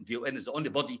multilateralism. The UN is the only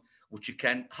body which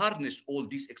can harness all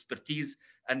this expertise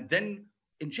and then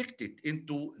inject it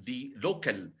into the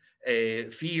local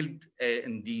field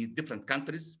in the different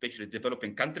countries, especially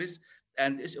developing countries.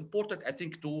 And it's important, I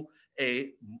think, to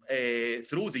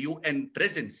through the UN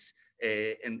presence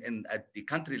at the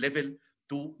country level,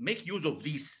 to make use of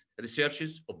these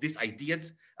researches, of these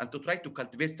ideas, and to try to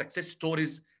cultivate success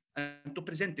stories and to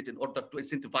present it in order to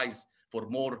incentivize for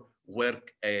more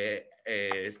work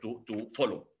to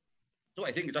follow. So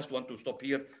I think I just want to stop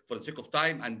here for the sake of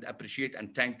time and appreciate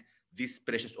and thank this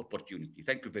precious opportunity.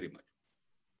 Thank you very much.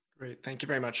 Great. Thank you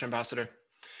very much, Ambassador.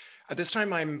 At this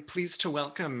time, I'm pleased to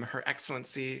welcome Her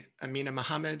Excellency Amina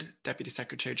Mohammed, Deputy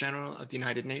Secretary General of the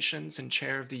United Nations and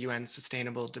Chair of the UN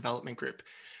Sustainable Development Group.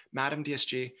 Madam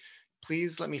DSG,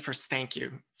 please let me first thank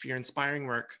you for your inspiring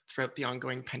work throughout the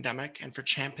ongoing pandemic and for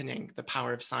championing the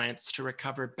power of science to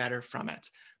recover better from it,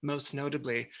 most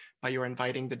notably by your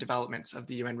inviting the developments of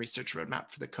the UN Research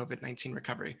Roadmap for the COVID-19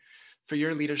 recovery. For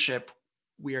your leadership,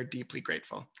 we are deeply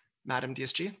grateful. Madam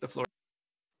DSG, the floor.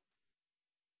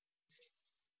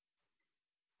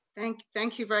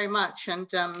 Thank you very much. And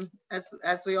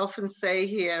as we often say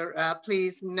here,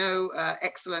 please know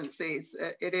excellencies.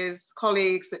 It is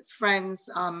colleagues, it's friends,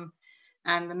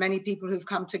 and the many people who've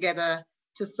come together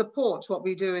to support what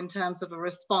we do in terms of a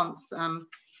response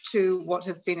to what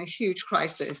has been a huge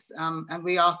crisis. And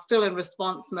we are still in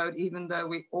response mode, even though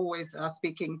we always are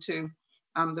speaking to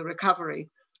the recovery.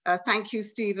 Thank you,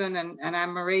 Stephen and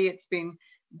Anne-Marie. It's been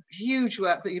huge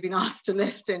work that you've been asked to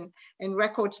lift in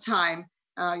record time.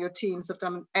 Your teams have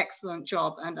done an excellent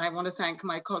job, and I want to thank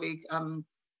my colleague and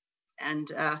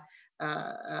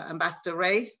Ambassador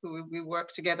Ray, who we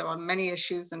work together on many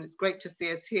issues, and it's great to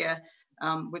see us here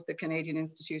with the Canadian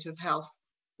Institute of Health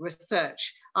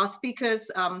Research. Our speakers,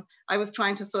 I was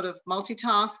trying to sort of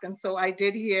multitask, and so I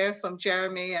did hear from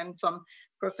Jeremy and from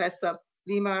Professor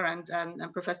Lima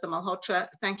and Professor Malhotra.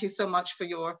 Thank you so much for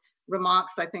your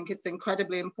remarks. I think it's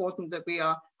incredibly important that we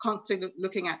are constantly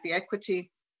looking at the equity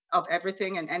of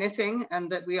everything and anything,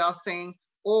 and that we are seeing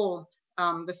all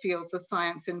the fields of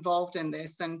science involved in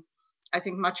this. And I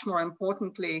think much more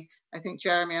importantly, I think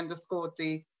Jeremy underscored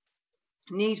the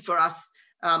need for us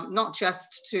not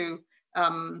just to,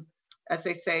 as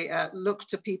they say, look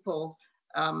to people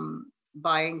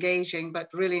by engaging, but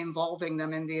really involving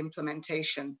them in the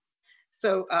implementation.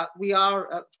 So we are,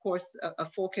 of course, a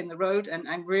fork in the road, and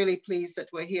I'm really pleased that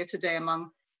we're here today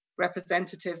among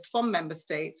representatives from member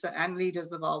states and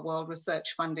leaders of our world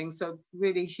research funding. So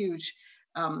really huge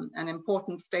and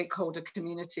important stakeholder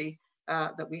community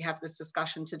that we have this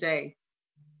discussion today.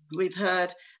 We've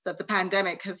heard that the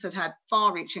pandemic has had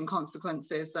far-reaching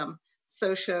consequences,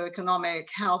 socio-economic,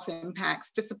 health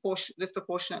impacts,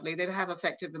 disproportionately, that have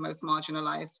affected the most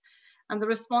marginalized. And the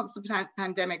response to the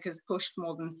pandemic has pushed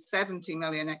more than 70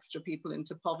 million extra people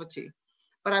into poverty.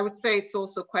 But I would say it's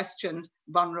also questioned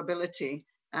vulnerability,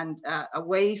 and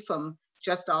away from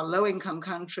just our low-income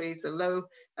countries, the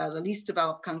least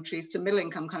developed countries, to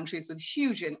middle-income countries with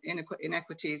huge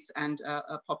inequities and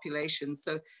populations.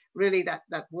 So really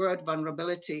that word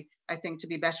vulnerability, I think, to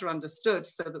be better understood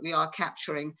so that we are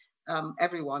capturing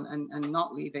everyone and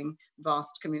not leaving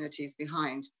vast communities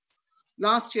behind.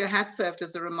 Last year has served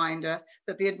as a reminder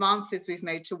that the advances we've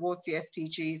made towards the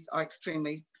SDGs are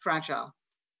extremely fragile.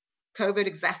 COVID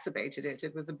exacerbated it.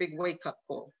 It was a big wake-up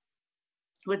call.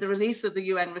 With the release of the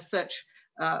UN Research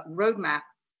Roadmap,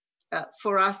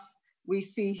 for us, we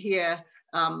see here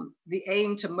the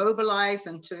aim to mobilize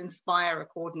and to inspire a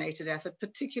coordinated effort,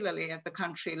 particularly at the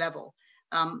country level,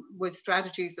 with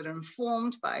strategies that are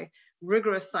informed by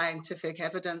rigorous scientific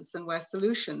evidence and where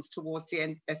solutions towards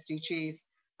the SDGs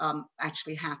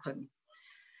actually happen.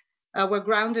 We're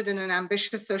grounded in an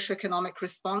ambitious socioeconomic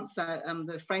response, and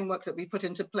the framework that we put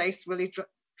into place really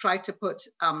try to put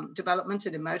development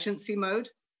in emergency mode.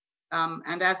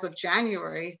 And as of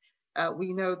January,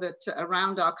 we know that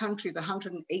around our countries,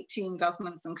 118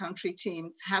 governments and country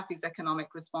teams have these economic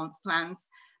response plans.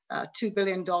 $2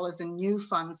 billion in new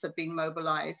funds have been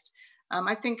mobilized.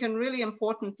 I think, and really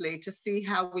importantly, to see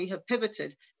how we have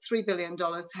pivoted. $3 billion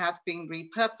have been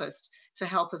repurposed to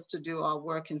help us to do our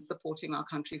work in supporting our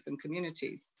countries and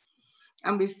communities.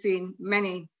 And we've seen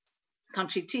many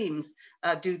country teams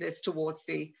do this towards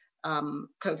the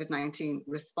COVID-19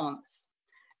 response.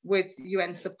 With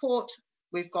UN support,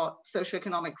 we've got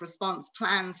socioeconomic response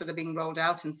plans that are being rolled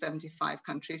out in 75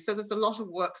 countries. So there's a lot of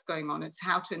work going on. It's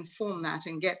how to inform that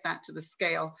and get that to the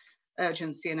scale,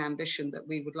 urgency, and ambition that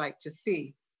we would like to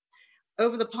see.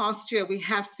 Over the past year, we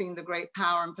have seen the great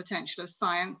power and potential of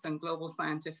science and global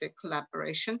scientific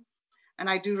collaboration. And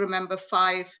I do remember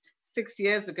 5-6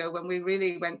 years ago when we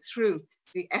really went through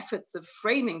the efforts of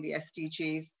framing the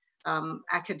SDGs.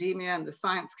 Academia and the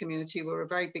science community were a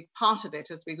very big part of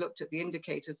it as we looked at the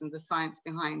indicators and the science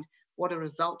behind what a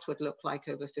result would look like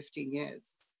over 15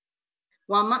 years.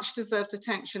 While much deserved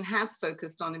attention has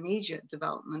focused on immediate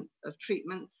development of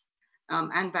treatments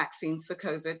and vaccines for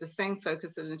COVID, the same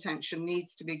focus and attention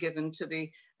needs to be given to the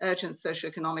urgent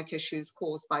socioeconomic issues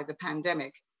caused by the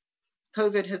pandemic.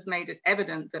 COVID has made it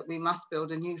evident that we must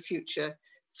build a new future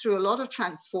through a lot of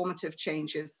transformative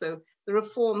changes. So the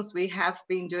reforms we have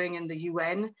been doing in the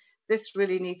UN, this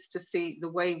really needs to see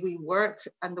the way we work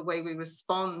and the way we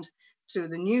respond to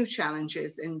the new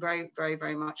challenges in very, very,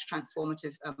 very much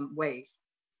transformative ways.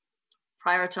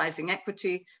 Prioritizing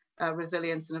equity,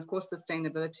 resilience, and of course,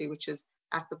 sustainability, which is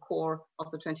at the core of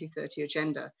the 2030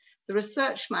 agenda. The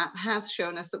research map has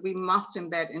shown us that we must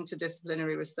embed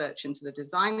interdisciplinary research into the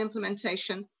design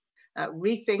implementation,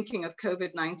 rethinking of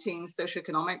COVID-19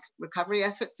 socioeconomic recovery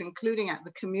efforts, including at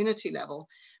the community level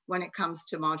when it comes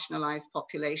to marginalized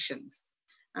populations.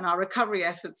 And our recovery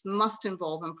efforts must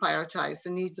involve and prioritize the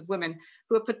needs of women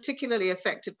who are particularly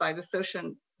affected by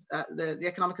the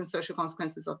economic and social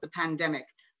consequences of the pandemic,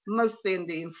 mostly in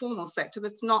the informal sector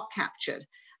that's not captured.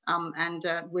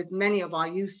 With many of our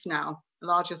youth now, the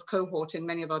largest cohort in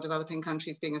many of our developing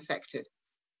countries being affected.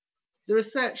 The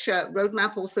research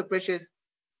roadmap also bridges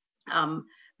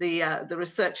the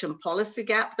research and policy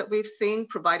gap that we've seen,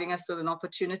 providing us with an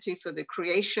opportunity for the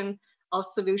creation of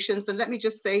solutions. And let me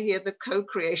just say here, the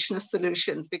co-creation of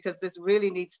solutions, because this really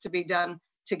needs to be done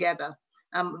together,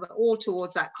 all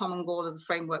towards that common goal of the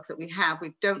framework that we have.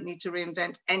 We don't need to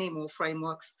reinvent any more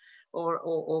frameworks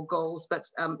or goals, but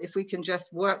if we can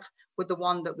just work with the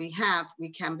one that we have, we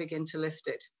can begin to lift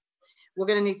it. We're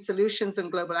going to need solutions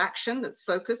and global action that's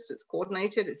focused, it's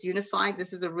coordinated, it's unified.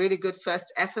 This is a really good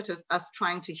first effort of us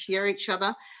trying to hear each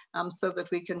other so that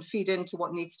we can feed into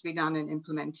what needs to be done in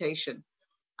implementation.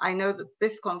 I know that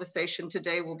this conversation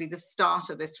today will be the start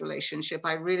of this relationship.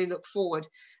 I really look forward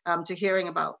to hearing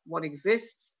about what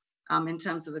exists in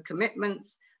terms of the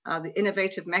commitments, the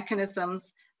innovative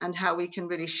mechanisms, and how we can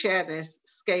really share this,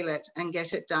 scale it, and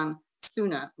get it done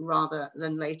sooner rather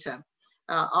than later.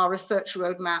 Our research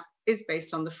roadmap is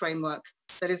based on the framework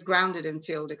that is grounded in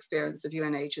field experience of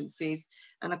UN agencies.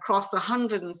 And across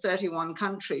 131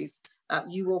 countries,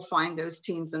 you will find those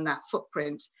teams in that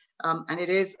footprint. And it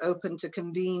is open to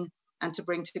convene and to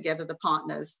bring together the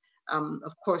partners,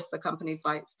 of course, accompanied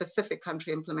by specific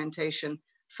country implementation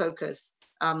focus.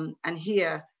 And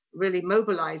here, really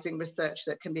mobilizing research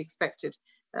that can be expected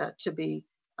to be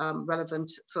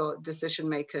relevant for decision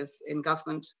makers in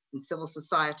government, in civil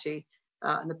society,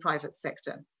 and the private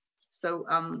sector. So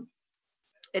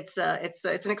it's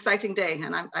an exciting day,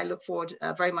 and I look forward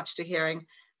very much to hearing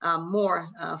more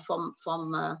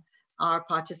from our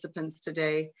participants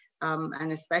today,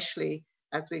 and especially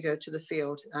as we go to the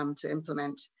field to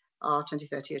implement our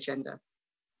 2030 agenda.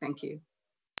 Thank you.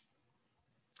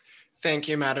 Thank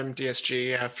you, Madam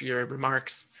DSG, for your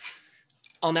remarks.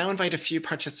 I'll now invite a few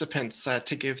participants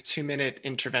to give 2-minute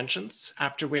interventions,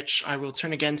 after which I will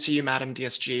turn again to you, Madam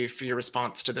DSG, for your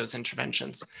response to those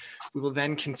interventions. We will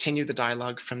then continue the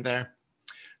dialogue from there.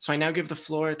 So I now give the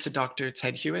floor to Dr.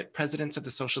 Ted Hewitt, President of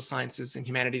the Social Sciences and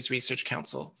Humanities Research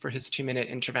Council, for his 2-minute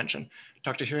intervention.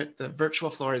 Dr. Hewitt, the virtual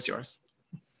floor is yours.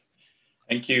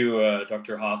 Thank you,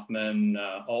 Dr. Hoffman,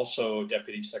 also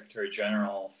Deputy Secretary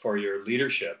General, for your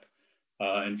leadership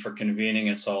and for convening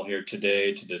us all here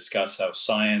today to discuss how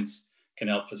science can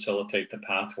help facilitate the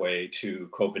pathway to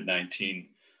COVID-19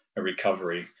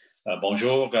 recovery.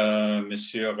 Bonjour,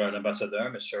 Monsieur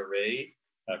l'Ambassadeur, Monsieur Ray,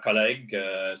 collègues,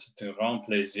 c'est un grand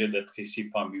plaisir d'être ici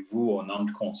parmi vous au nom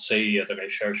du Conseil de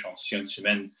recherche en sciences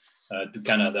humaines du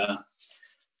Canada.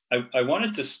 I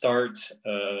wanted to start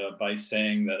by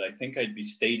saying that I think I'd be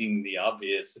stating the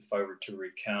obvious if I were to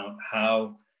recount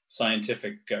how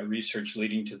scientific research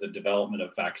leading to the development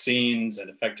of vaccines and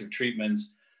effective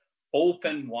treatments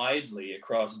open widely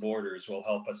across borders will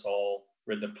help us all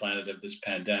rid the planet of this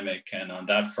pandemic. And on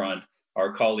that front,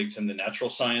 Our colleagues in the natural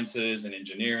sciences and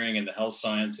engineering and the health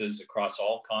sciences across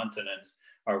all continents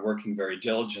are working very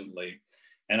diligently.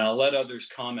 And I'll let others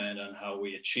comment on how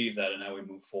we achieve that and how we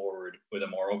move forward with a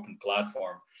more open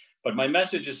platform. But my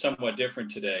message is somewhat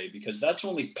different today because that's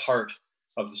only part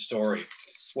of the story.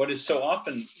 What is so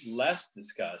often less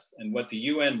discussed and what the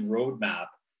UN roadmap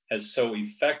has so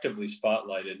effectively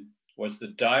spotlighted was the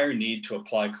dire need to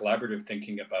apply collaborative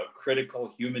thinking about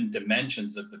critical human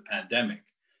dimensions of the pandemic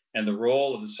and the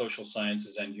role of the social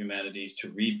sciences and humanities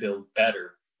to rebuild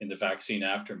better in the vaccine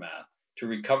aftermath, to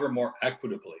recover more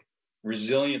equitably,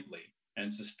 resiliently, and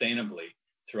sustainably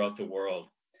throughout the world.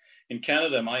 In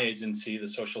Canada, my agency, the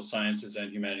Social Sciences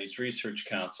and Humanities Research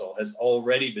Council, has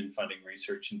already been funding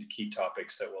research into key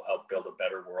topics that will help build a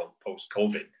better world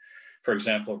post-COVID. For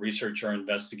example, researchers are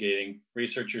investigating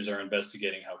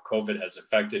how COVID has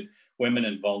affected women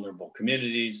in vulnerable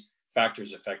communities,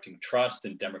 factors affecting trust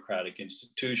in democratic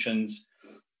institutions,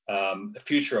 the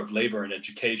future of labor and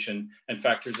education, and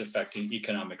factors affecting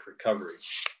economic recovery.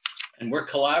 And we're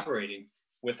collaborating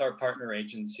with our partner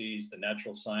agencies, the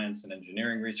Natural Science and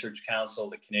Engineering Research Council,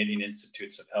 the Canadian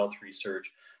Institutes of Health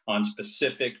Research, on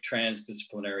specific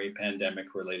transdisciplinary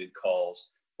pandemic-related calls,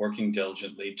 working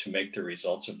diligently to make the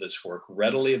results of this work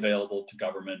readily available to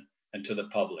government and to the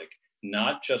public,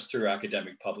 not just through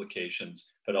academic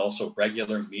publications, but also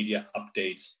regular media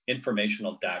updates,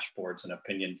 informational dashboards, and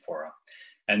opinion fora.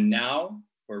 And now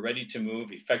we're ready to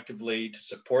move effectively to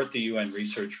support the UN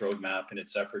Research Roadmap in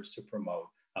its efforts to promote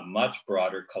a much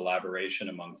broader collaboration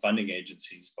among funding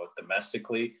agencies, both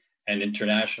domestically and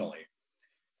internationally.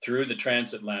 Through the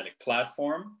transatlantic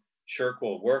platform, SSHRC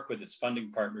will work with its funding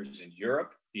partners in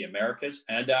Europe, the Americas,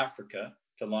 and Africa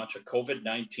to launch a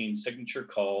COVID-19 signature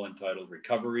call entitled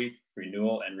Recovery,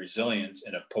 Renewal, and Resilience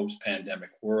in a Post-Pandemic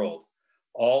World.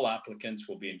 All applicants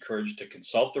will be encouraged to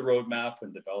consult the roadmap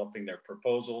when developing their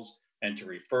proposals and to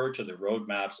refer to the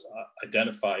roadmap's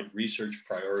identified research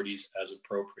priorities as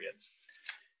appropriate.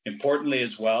 Importantly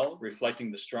as well,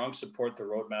 reflecting the strong support the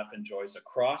roadmap enjoys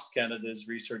across Canada's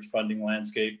research funding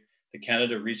landscape, the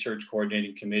Canada Research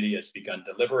Coordinating Committee has begun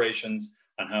deliberations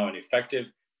on how an effective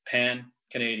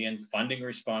pan-Canadian funding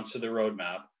response to the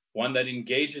roadmap, one that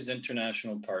engages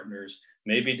international partners,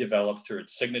 may be developed through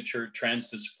its signature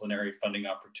transdisciplinary funding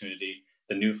opportunity,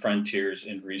 the New Frontiers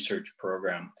in Research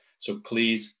program. So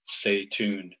please stay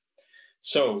tuned.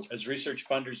 So as research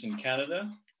funders in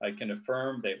Canada, I can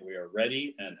affirm that we are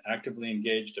ready and actively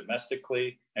engaged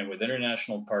domestically and with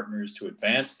international partners to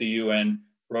advance the UN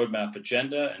roadmap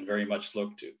agenda and very much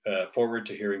look forward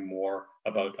to hearing more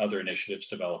about other initiatives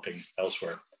developing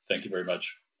elsewhere. Thank you very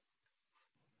much.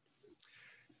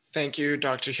 Thank you,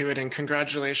 Dr. Hewitt, and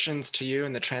congratulations to you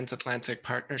and the Transatlantic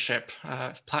Partnership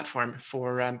platform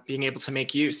for being able to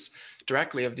make use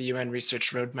directly of the UN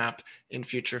Research Roadmap in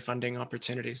future funding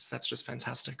opportunities. That's just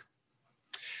fantastic.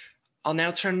 I'll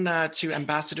now turn to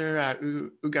Ambassador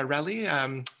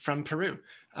Ugarelli from Peru.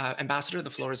 Ambassador, the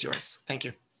floor is yours. Thank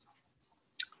you.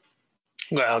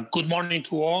 Well, good morning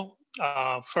to all.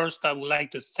 First, I would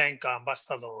like to thank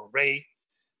Ambassador Ray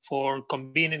for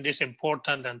convening this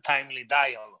important and timely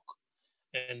dialogue.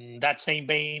 In that same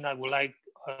vein, I would like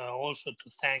also to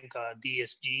thank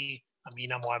DSG,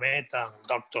 Amina Mohamed, and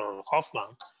Dr.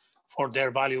 Hoffman for their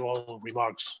valuable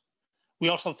remarks. We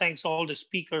also thank all the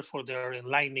speakers for their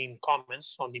enlightening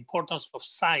comments on the importance of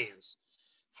science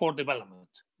for development,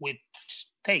 which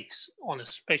takes on a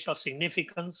special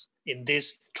significance in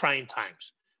these trying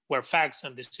times, where facts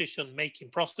and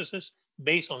decision-making processes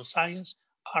based on science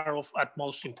are of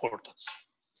utmost importance.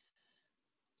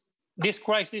 This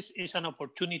crisis is an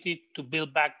opportunity to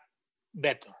build back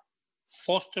better,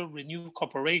 foster renewed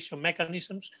cooperation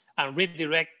mechanisms, and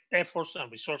redirect efforts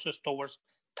and resources towards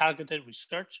targeted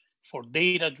research for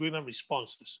data-driven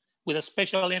responses, with a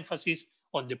special emphasis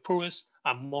on the poorest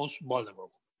and most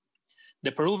vulnerable.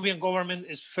 The Peruvian government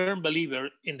is a firm believer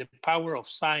in the power of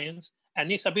science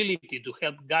and its ability to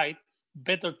help guide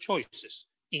better choices,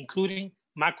 including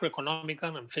macroeconomic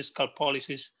and fiscal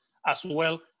policies, as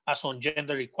well as on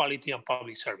gender equality and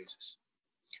public services.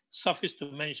 Suffice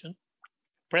to mention,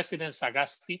 President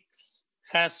Sagasti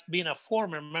has been a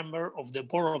former member of the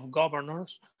Board of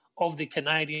Governors of the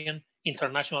Canadian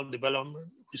International Development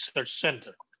Research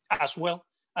Center, as well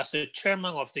as the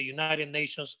chairman of the United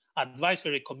Nations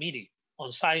Advisory Committee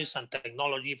on Science and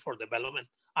Technology for Development,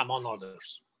 among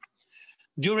others.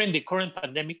 During the current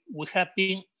pandemic, we have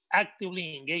been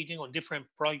actively engaging on different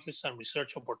projects and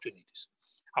research opportunities.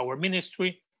 Our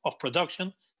Ministry of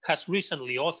Production has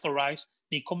recently authorized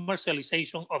the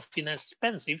commercialization of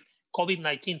inexpensive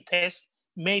COVID-19 tests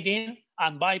made in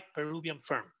and by Peruvian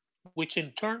firm, which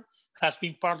in turn has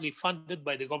been partly funded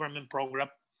by the government program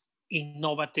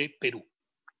Innovate Peru.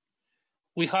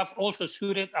 We have also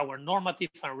suited our normative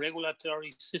and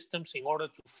regulatory systems in order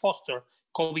to foster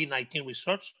COVID-19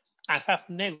 research and have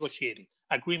negotiated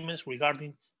agreements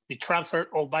regarding the transfer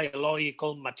of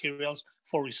biological materials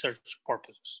for research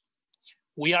purposes.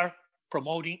 We are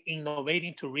promoting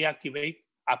innovating to reactivate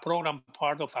a program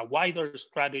part of a wider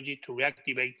strategy to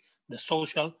reactivate the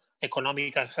social,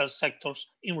 economic, and health sectors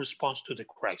in response to the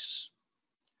crisis.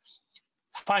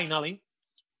 Finally,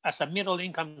 as a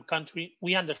middle-income country,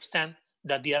 we understand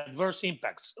that the adverse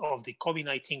impacts of the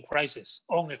COVID-19 crisis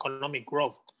on economic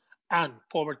growth and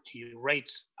poverty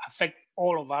rates affect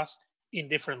all of us in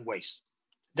different ways.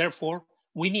 Therefore,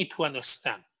 we need to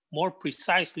understand more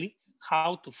precisely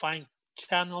how to find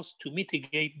channels to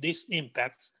mitigate these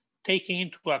impacts, taking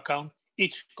into account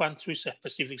each country's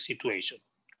specific situation.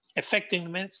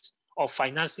 Effectiveness of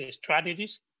financing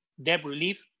strategies, debt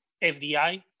relief,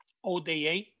 FDI,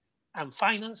 ODA, and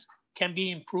finance can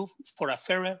be improved for a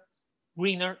fairer,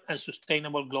 greener, and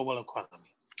sustainable global economy.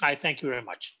 I thank you very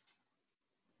much.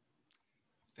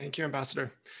 Thank you,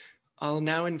 Ambassador. I'll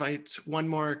now invite one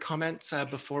more comment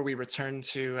before we return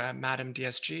to Madam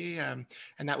DSG,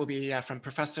 and that will be from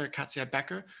Professor Katja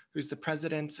Becker, who's the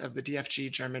president of the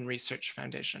DFG German Research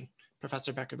Foundation.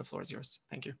 Professor Becker, the floor is yours.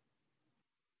 Thank you.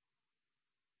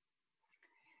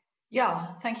 Yeah,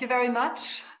 thank you very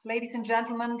much. Ladies and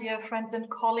gentlemen, dear friends and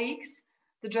colleagues,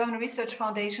 the German Research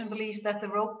Foundation believes that the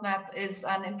roadmap is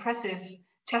an impressive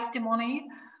testimony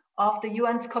of the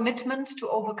UN's commitment to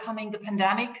overcoming the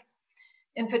pandemic.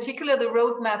 In particular, the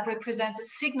roadmap represents a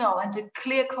signal and a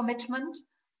clear commitment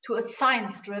to a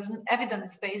science-driven,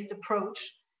 evidence-based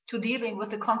approach to dealing with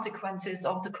the consequences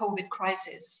of the COVID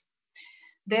crisis.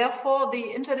 Therefore, the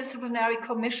Interdisciplinary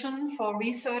Commission for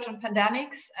Research on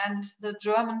Pandemics and the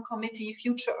German Committee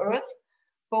Future Earth,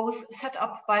 both set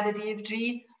up by the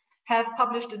DFG, have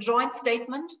published a joint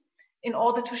statement in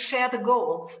order to share the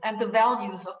goals and the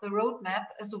values of the roadmap,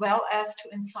 as well as to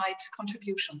incite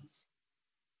contributions.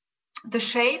 The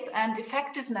shape and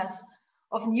effectiveness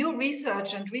of new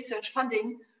research and research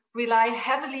funding rely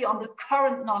heavily on the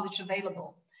current knowledge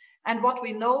available. And what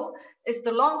we know is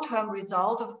the long-term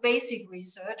result of basic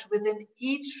research within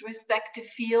each respective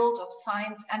field of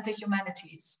science and the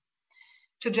humanities.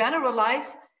 To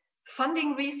generalize,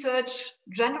 funding research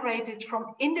generated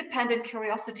from independent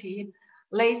curiosity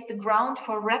lays the ground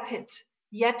for rapid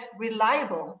yet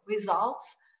reliable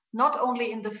results, not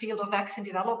only in the field of vaccine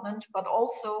development, but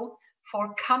also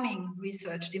for coming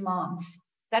research demands.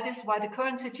 That is why the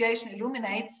current situation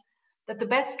illuminates that the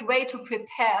best way to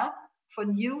prepare for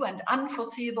new and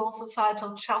unforeseeable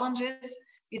societal challenges,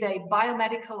 be they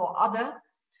biomedical or other,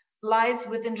 lies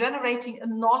within generating a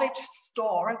knowledge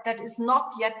store that is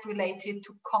not yet related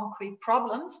to concrete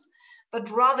problems, but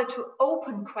rather to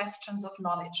open questions of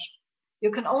knowledge.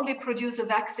 You can only produce a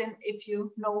vaccine if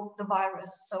you know the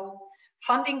virus. So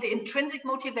funding the intrinsic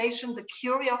motivation, the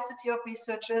curiosity of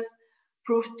researchers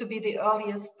proves to be the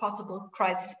earliest possible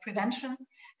crisis prevention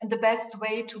and the best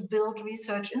way to build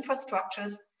research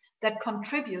infrastructures that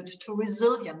contribute to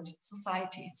resilient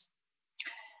societies.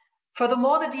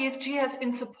 Furthermore, the DFG has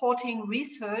been supporting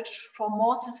research for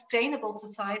more sustainable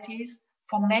societies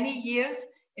for many years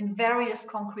in various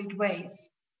concrete ways.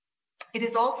 It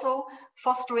is also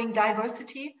fostering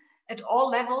diversity at all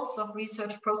levels of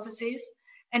research processes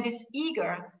and is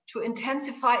eager to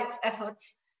intensify its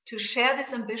efforts to share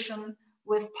this ambition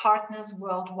with partners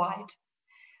worldwide.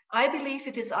 I believe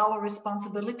it is our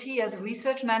responsibility as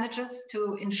research managers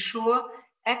to ensure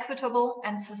equitable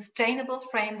and sustainable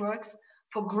frameworks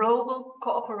for global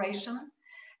cooperation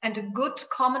and a good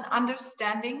common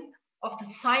understanding of the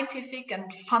scientific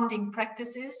and funding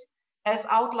practices as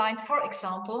outlined, for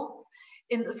example,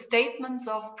 in the statements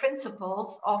of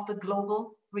principles of the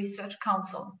Global Research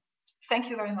Council. Thank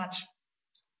you very much.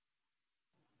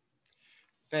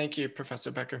 Thank you,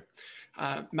 Professor Becker.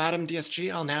 Madam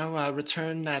DSG, I'll now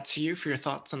return to you for your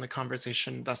thoughts on the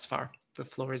conversation thus far. The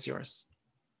floor is yours.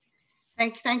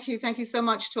 Thank you so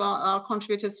much to our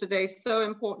contributors today. So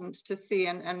important to see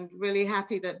and really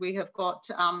happy that we have got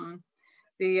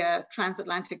the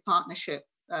transatlantic partnership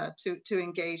to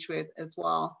engage with as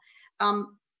well.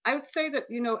 I would say that,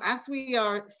 as we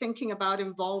are thinking about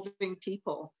involving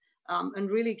people and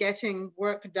really getting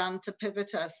work done to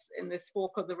pivot us in this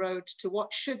fork of the road to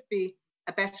what should be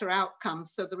a better outcome.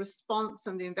 So the response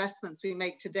and the investments we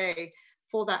make today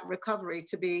for that recovery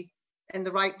to be in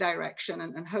the right direction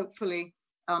and hopefully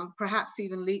perhaps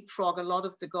even leapfrog a lot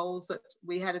of the goals that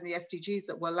we had in the SDGs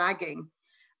that were lagging.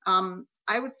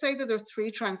 I would say that there are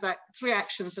three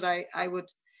actions that I would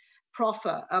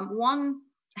proffer. One,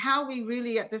 how we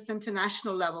really at this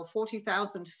international level,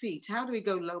 40,000 feet, how do we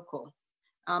go local?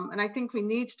 And I think we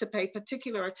need to pay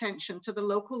particular attention to the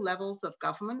local levels of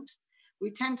government.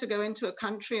 We tend to go into a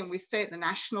country and we stay at the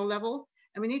national level,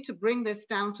 and we need to bring this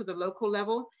down to the local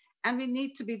level, and we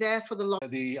need to be there for the long.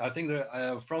 I think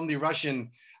from the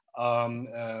Russian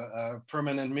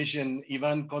permanent mission,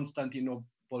 Ivan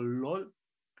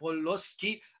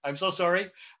Konstantinopolowski. I'm so sorry.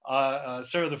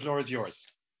 Sir, the floor is yours.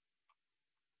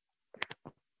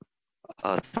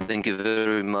 Thank you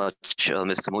very much,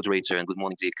 Mr. Moderator, and good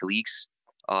morning, dear colleagues.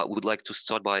 We would like to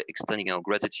start by extending our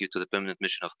gratitude to the Permanent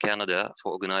Mission of Canada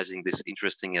for organizing this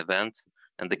interesting event,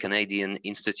 and the Canadian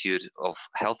Institute of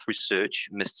Health Research,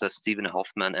 Mr. Stephen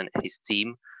Hoffman and his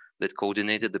team that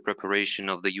coordinated the preparation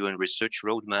of the UN research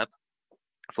roadmap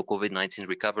for COVID-19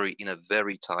 recovery in a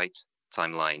very tight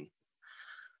timeline.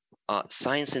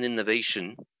 Science and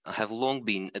innovation have long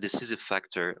been a decisive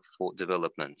factor for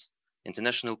development.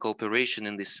 International cooperation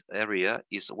in this area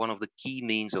is one of the key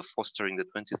means of fostering the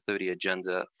 2030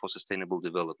 Agenda for Sustainable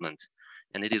Development.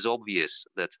 And it is obvious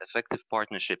that effective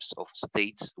partnerships of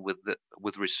states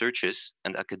with researchers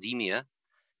and academia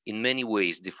in many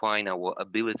ways define our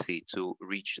ability to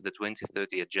reach the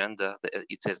 2030 Agenda,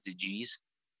 its SDGs,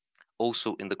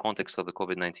 also in the context of the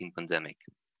COVID-19 pandemic.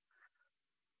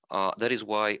 That is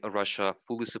why Russia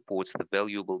fully supports the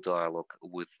valuable dialogue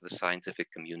with the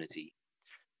scientific community.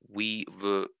 We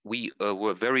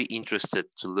were very interested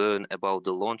to learn about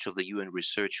the launch of the UN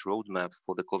research roadmap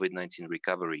for the COVID-19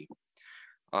 recovery.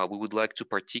 We would like to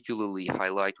particularly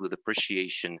highlight with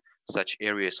appreciation such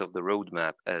areas of the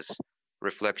roadmap as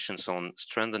reflections on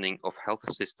strengthening of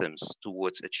health systems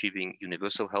towards achieving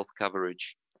universal health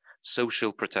coverage,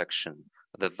 social protection,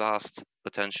 the vast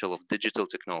potential of digital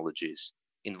technologies,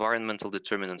 environmental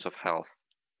determinants of health,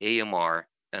 AMR,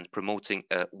 and promoting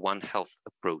a One Health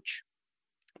approach,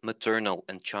 maternal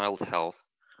and child health,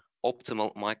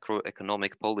 optimal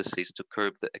microeconomic policies to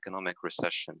curb the economic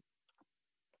recession.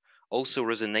 Also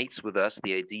resonates with us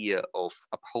the idea of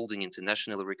upholding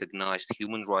internationally recognized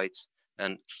human rights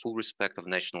and full respect of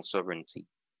national sovereignty.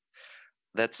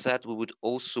 That said, we would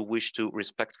also wish to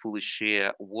respectfully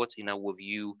share what, in our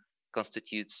view,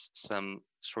 constitutes some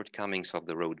shortcomings of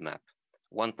the roadmap,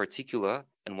 one particular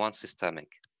and one systemic.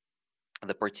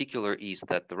 The particular is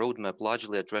that the roadmap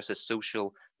largely addresses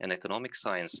social and economic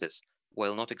sciences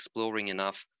while not exploring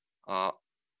enough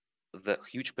the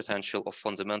huge potential of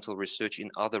fundamental research in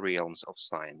other realms of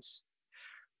science.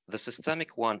 The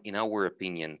systemic one, in our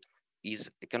opinion,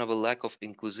 is a kind of a lack of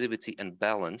inclusivity and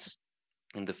balance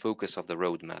in the focus of the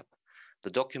roadmap. The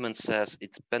document says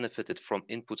it's benefited from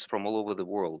inputs from all over the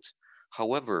world.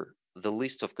 However, the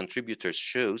list of contributors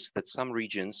shows that some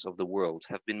regions of the world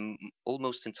have been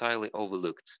almost entirely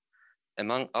overlooked.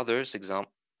 Among other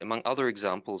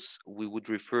examples, we would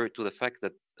refer to the fact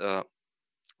that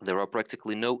there are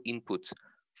practically no input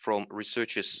from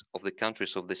researchers of the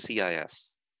countries of the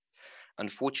CIS.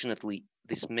 Unfortunately,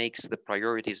 this makes the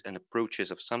priorities and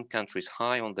approaches of some countries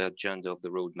high on the agenda of the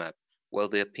roadmap, while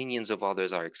the opinions of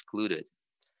others are excluded.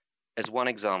 As one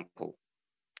example,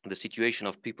 the situation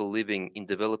of people living in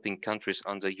developing countries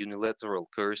under unilateral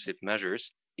coercive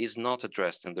measures is not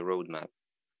addressed in the roadmap,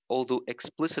 although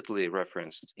explicitly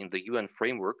referenced in the UN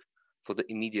framework for the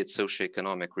immediate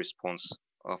socioeconomic response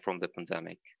from the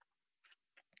pandemic.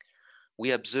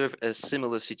 We observe a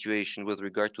similar situation with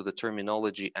regard to the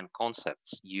terminology and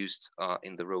concepts used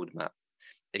in the roadmap.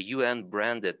 A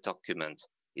UN-branded document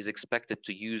is expected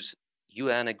to use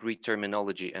UN-agreed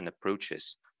terminology and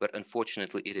approaches, but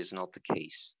unfortunately it is not the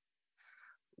case.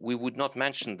 We would not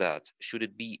mention that should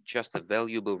it be just a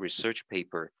valuable research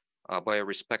paper by a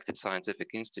respected scientific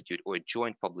institute or a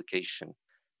joint publication,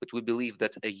 but we believe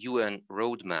that a UN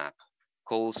roadmap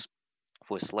calls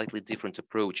for a slightly different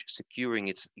approach, securing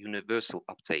its universal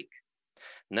uptake.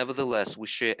 Nevertheless, we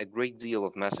share a great deal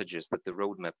of messages that the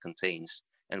roadmap contains,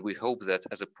 and we hope that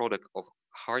as a product of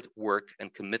hard work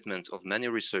and commitment of many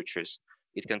researchers,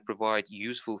 it can provide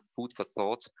useful food for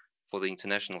thought for the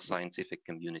international scientific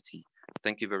community.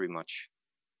 Thank you very much.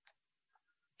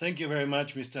 Thank you very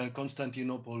much, Mr.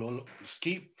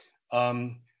 Konstantinopolowski.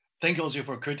 Thank you also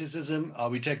for criticism.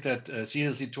 We take that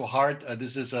seriously to heart.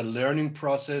 This is a learning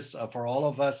process for all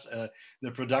of us in the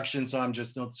production. So I'm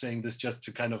just not saying this just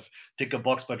to kind of tick a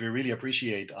box, but we really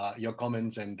appreciate your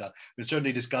comments, and we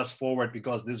certainly discuss forward,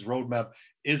 because this roadmap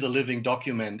is a living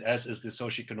document, as is the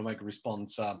socioeconomic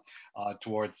response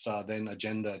towards then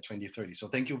Agenda 2030. So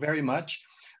thank you very much.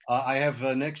 I have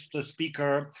next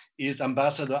speaker is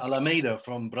Ambassador Alameda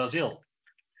from Brazil.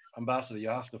 Ambassador, you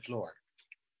have the floor.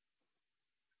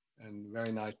 And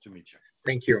very nice to meet you.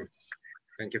 Thank you.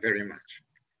 Thank you very much.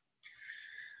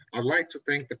 I'd like to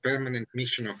thank the Permanent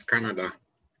Mission of Canada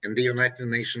and the United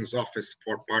Nations Office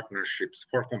for Partnerships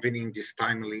for convening this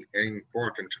timely and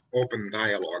important open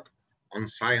dialogue on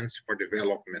science for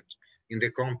development in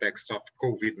the context of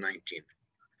COVID-19,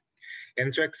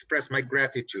 and to express my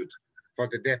gratitude for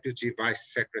the Deputy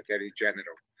Vice Secretary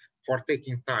General for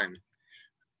taking time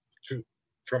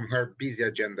from her busy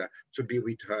agenda to be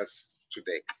with us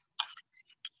today.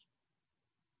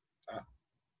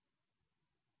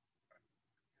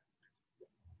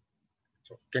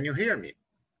 So can you hear me?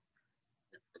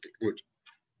 Okay, good.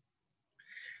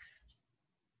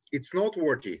 It's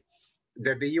noteworthy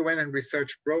that the UN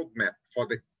research roadmap for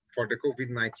the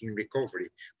COVID-19 recovery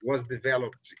was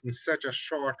developed in such a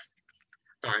short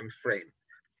time frame,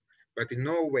 but in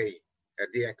no way at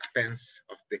the expense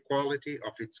of the quality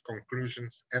of its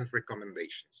conclusions and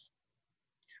recommendations.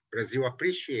 Brazil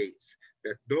appreciates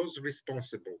that those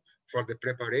responsible for the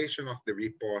preparation of the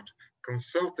report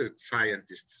consulted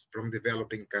scientists from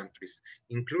developing countries,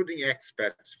 including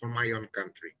experts from my own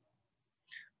country.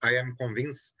 I am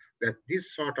convinced that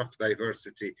this sort of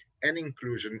diversity and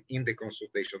inclusion in the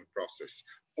consultation process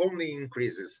only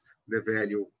increases the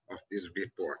value of this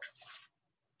report.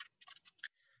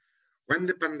 When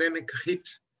the pandemic hit,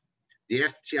 the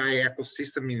STI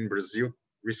ecosystem in Brazil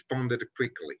responded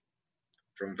quickly,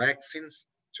 from vaccines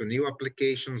to new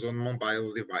applications on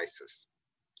mobile devices.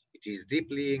 It is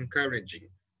deeply encouraging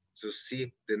to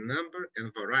see the number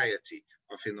and variety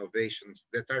of innovations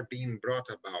that are being brought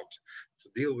about to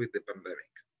deal with the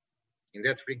pandemic. In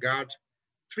that regard,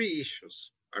 three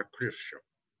issues are crucial: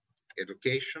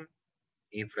 education,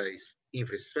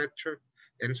 infrastructure,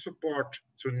 and support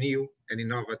to new and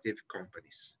innovative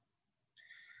companies.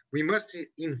 We must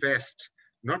invest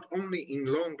not only in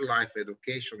long life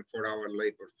education for our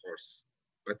labor force,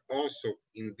 but also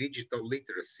in digital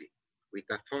literacy with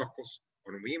a focus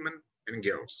on women and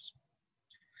girls.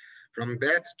 From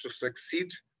that to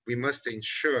succeed, we must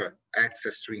ensure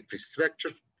access to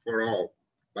infrastructure for all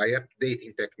by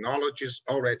updating technologies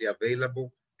already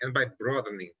available and by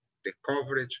broadening the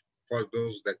coverage for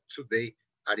those that today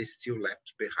are still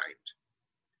left behind.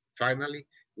 Finally,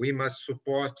 we must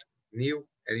support new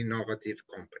and innovative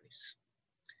companies.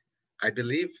 I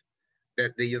believe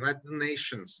that the United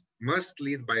Nations must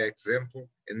lead by example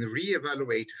and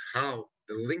reevaluate how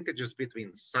the linkages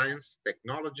between science,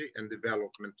 technology, and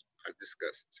development are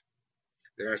discussed.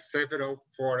 There are several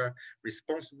fora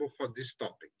responsible for this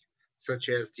topic, such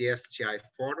as the STI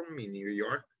Forum in New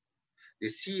York, the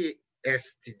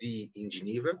CSTD in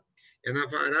Geneva, and a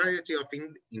variety of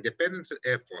independent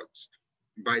efforts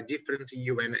by different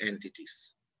UN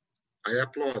entities. I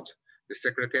applaud the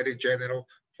Secretary General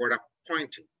for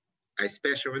appointing a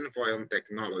special envoy on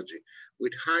technology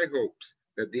with high hopes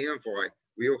that the envoy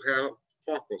will help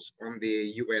focus on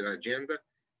the UN agenda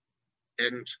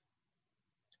and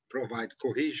provide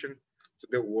cohesion to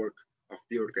the work of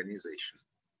the organization.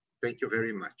 Thank you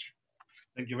very much.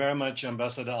 Thank you very much,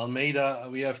 Ambassador Almeida.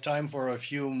 We have time for a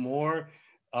few more.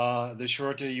 The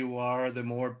shorter you are, the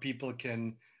more people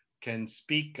can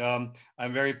speak. I'm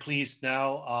very pleased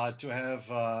now to have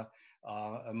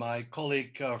my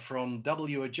colleague from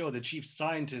WHO, the Chief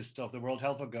Scientist of the World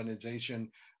Health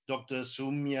Organization, Dr.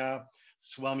 Soumya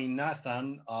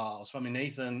Swaminathan,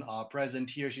 present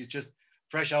here. She's just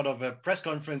fresh out of a press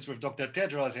conference with Dr.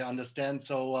 Tedros, I understand.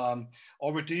 So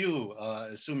over to you,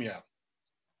 Soumya.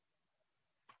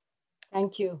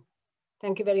 Thank you.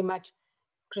 Thank you very much,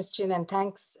 Christian, and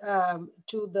thanks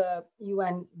to the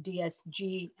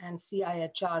UNDSG and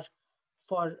CIHR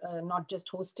for not just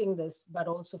hosting this, but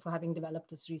also for having developed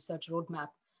this research roadmap.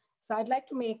 So I'd like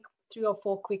to make 3 or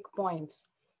 4 quick points.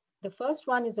 The first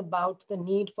one is about the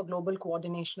need for global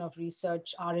coordination of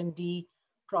research, R&D,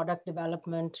 product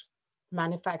development,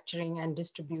 manufacturing, and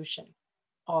distribution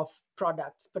of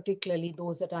products, particularly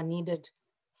those that are needed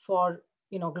for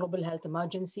global health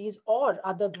emergencies or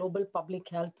other global public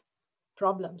health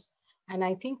problems. And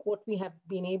I think what we have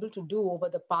been able to do over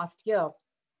the past year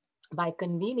by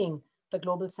convening the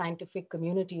global scientific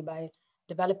community, by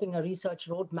developing a research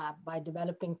roadmap, by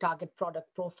developing target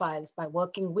product profiles, by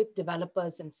working with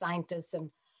developers and scientists and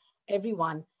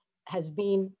everyone, has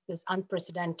been this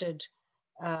unprecedented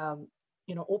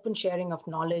open sharing of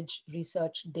knowledge,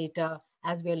 research, data,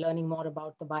 as we're learning more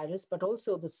about the virus, but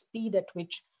also the speed at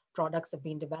which products have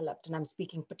been developed. And I'm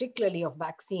speaking particularly of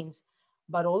vaccines,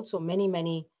 but also many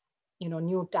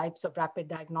new types of rapid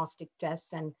diagnostic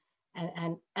tests and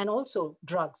also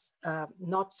drugs.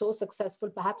 Not so successful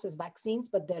perhaps as vaccines,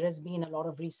 but there has been a lot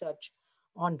of research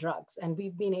on drugs. And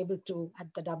we've been able to, at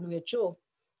the WHO,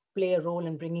 play a role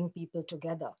in bringing people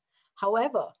together.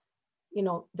 However,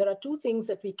 there are two things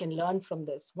that we can learn from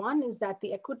this. One is that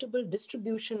the equitable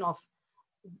distribution of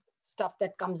stuff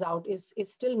that comes out is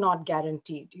still not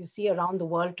guaranteed. You see around the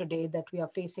world today that we are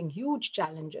facing huge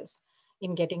challenges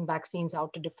in getting vaccines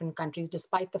out to different countries,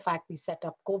 despite the fact we set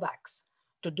up COVAX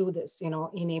to do this,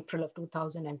 in April of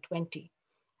 2020.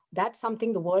 That's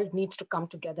something the world needs to come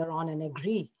together on and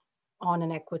agree on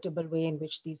an equitable way in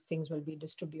which these things will be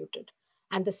distributed.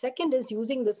 And the second is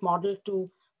using this model to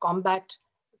combat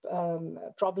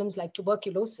problems like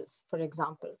tuberculosis, for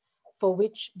example, for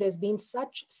which there's been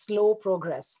such slow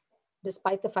progress,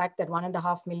 despite the fact that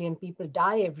 1.5 million people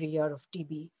die every year of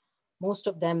TB, most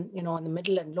of them, in the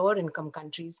middle and lower income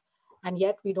countries. And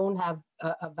yet we don't have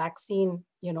a vaccine,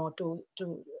 to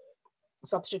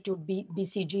substitute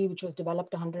BCG, which was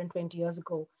developed 120 years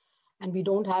ago. And we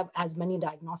don't have as many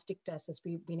diagnostic tests as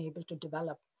we've been able to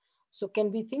develop. So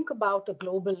can we think about a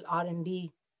global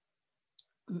R&D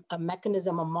a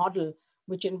mechanism, a model,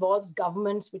 which involves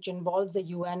governments, which involves the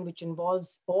UN, which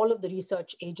involves all of the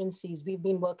research agencies? We've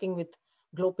been working with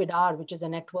GLOPIDAR, which is a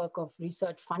network of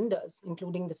research funders,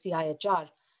 including the CIHR,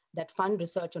 that fund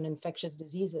research on infectious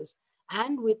diseases,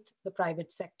 and with the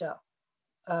private sector,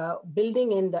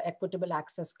 building in the equitable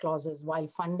access clauses while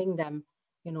funding them,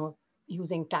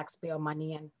 using taxpayer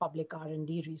money and public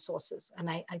R&D resources. And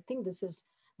I think this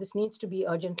needs to be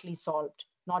urgently solved,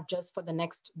 not just for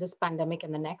this pandemic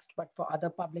and the next, but for other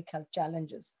public health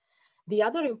challenges. The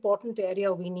other important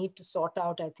area we need to sort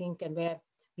out, I think, and where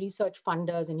research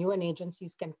funders and UN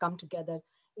agencies can come together,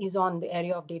 is on the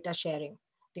area of data sharing.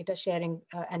 Data sharing,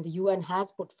 and the UN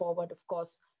has put forward, of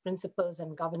course, principles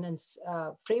and governance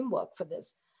framework for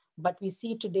this. But we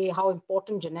see today how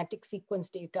important genetic sequence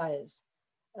data is,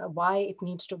 why it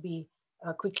needs to be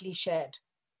quickly shared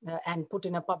and put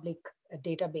in a public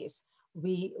database.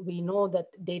 We know that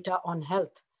data on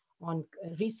health, on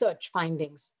research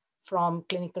findings from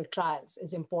clinical trials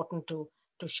is important to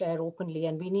share openly.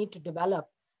 And we need to develop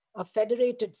a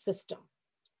federated system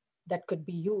that could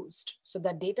be used so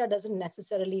that data doesn't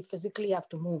necessarily physically have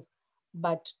to move,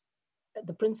 but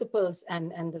the principles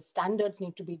and the standards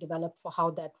need to be developed for how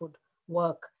that would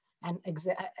work. And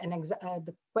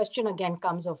the question again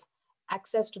comes of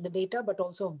access to the data, but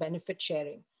also of benefit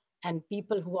sharing. And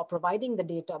people who are providing the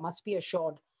data must be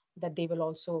assured that they will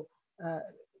also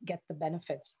get the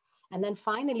benefits. And then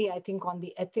finally, I think on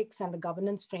the ethics and the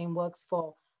governance frameworks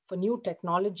for new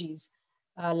technologies,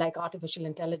 like artificial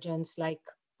intelligence, like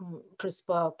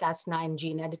CRISPR, Cas9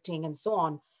 gene editing, and so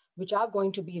on, which are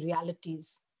going to be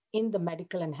realities in the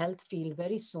medical and health field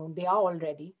very soon. They are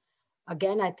already.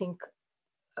 Again, I think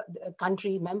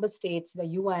member states, the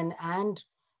UN, and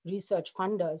research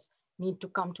funders need to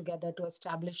come together to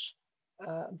establish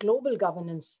global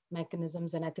governance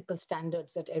mechanisms and ethical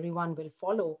standards that everyone will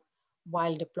follow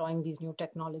while deploying these new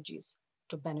technologies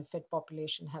to benefit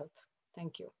population health.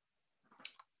 Thank you.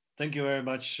 Thank you very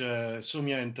much,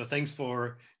 Soumya, and thanks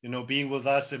for being with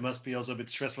us. It must be also a bit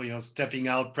stressful, stepping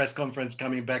out, press conference,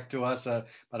 coming back to us.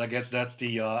 But I guess that's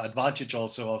the advantage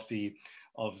also of the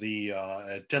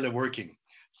teleworking.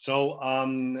 So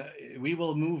we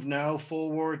will move now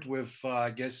forward with. I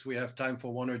guess we have time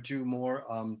for one or two more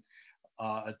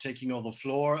taking over the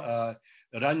floor.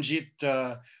 Ranjit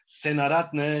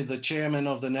Senaratne, the chairman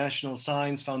of the National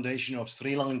Science Foundation of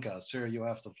Sri Lanka. Sir, you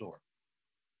have the floor.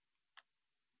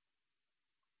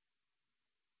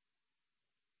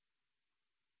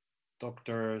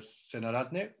 Dr.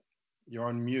 Senaratne, you're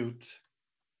on mute.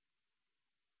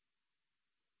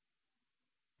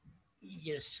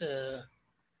 Yes.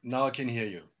 Now I can hear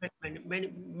you.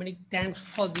 Many thanks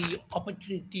for the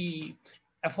opportunity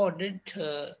afforded.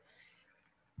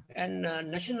 And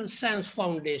National Science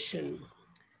Foundation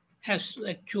has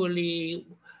actually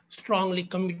strongly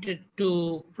committed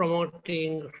to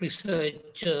promoting research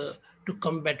to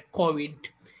combat COVID.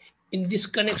 In this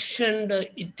connection,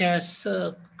 it has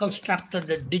constructed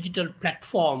a digital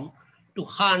platform to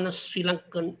harness Sri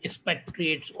Lankan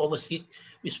expatriates overseas,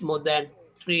 with more than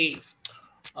 3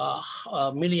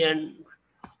 million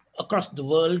across the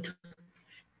world.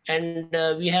 And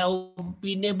we have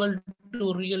been able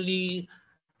to really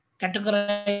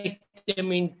categorize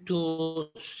them into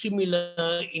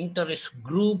similar interest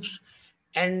groups,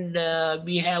 and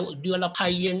we have developed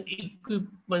high-end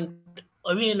equipment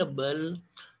available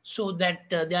so that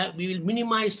we will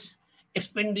minimize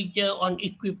expenditure on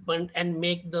equipment and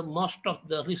make the most of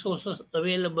the resources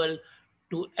available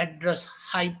to address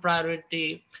high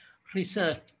priority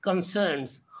research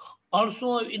concerns.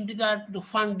 Also, in regard to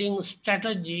funding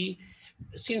strategy,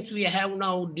 since we have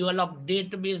now developed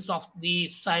database of the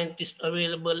scientists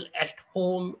available at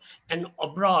home and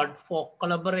abroad for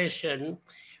collaboration,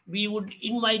 we would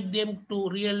invite them to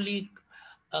really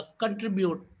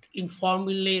contribute in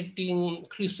formulating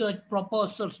research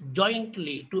proposals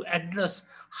jointly to address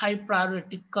high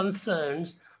priority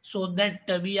concerns so that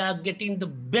we are getting the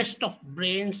best of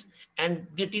brains and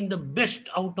getting the best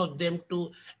out of them to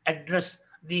address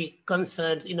the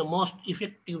concerns in a most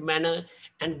effective manner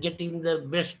and getting the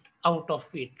best out of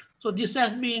it. So this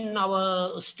has been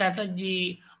our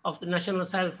strategy of the National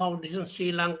Science Foundation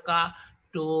Sri Lanka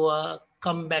to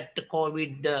combat the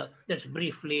COVID. That's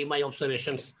briefly my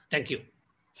observations. Thank you.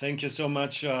 Thank you so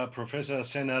much, Professor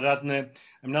Senaratne.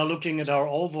 I'm now looking at our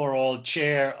overall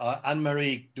chair,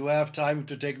 Anne-Marie. Do I have time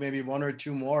to take maybe one or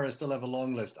two more? I still have a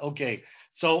long list. Okay,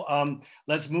 so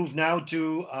let's move now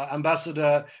to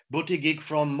Ambassador Buttigieg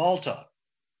from Malta.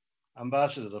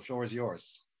 Ambassador, the floor is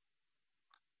yours.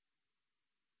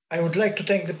 I would like to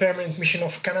thank the Permanent Mission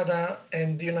of Canada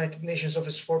and the United Nations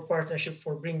Office for Partnership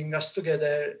for bringing us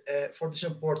together for this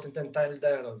important and timely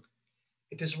dialogue.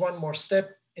 It is one more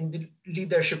step in the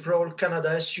leadership role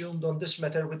Canada assumed on this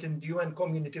matter within the UN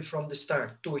community from the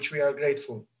start, to which we are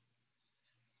grateful.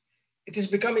 It is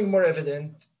becoming more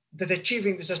evident that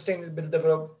achieving the Sustainable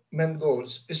Development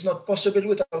Goals is not possible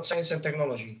without science and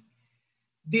technology.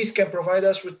 These can provide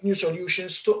us with new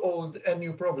solutions to old and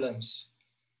new problems.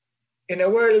 In a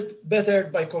world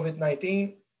battered by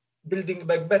COVID-19, building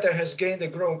back better has gained a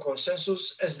growing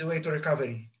consensus as the way to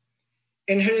recovery.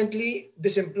 Inherently,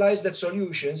 this implies that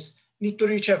solutions need to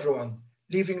reach everyone,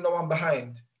 leaving no one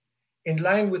behind, in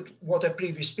line with what a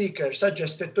previous speaker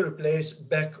suggested to replace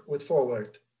back with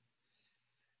forward.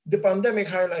 The pandemic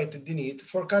highlighted the need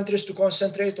for countries to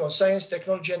concentrate on science,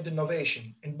 technology, and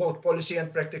innovation in both policy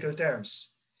and practical terms.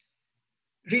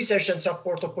 Research and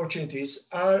support opportunities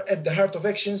are at the heart of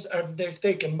actions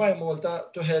undertaken by Malta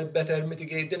to help better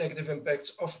mitigate the negative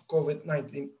impacts of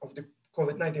the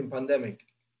COVID-19 pandemic.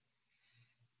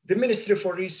 The Ministry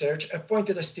for Research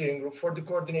appointed a steering group for the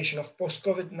coordination of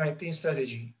post-COVID-19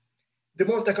 strategy. The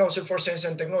Malta Council for Science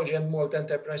and Technology and Malta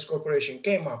Enterprise Corporation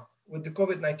came up with the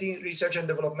COVID-19 Research and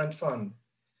Development Fund.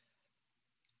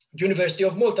 The University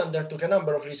of Malta undertook a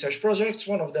number of research projects,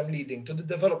 one of them leading to the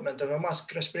development of a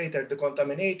mask respirator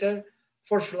decontaminator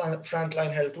for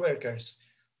frontline health workers,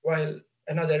 while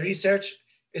another research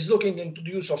is looking into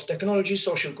the use of technology,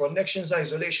 social connections,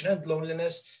 isolation, and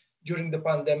loneliness during the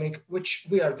pandemic, which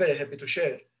we are very happy to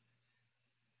share.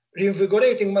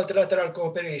 Reinvigorating multilateral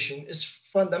cooperation is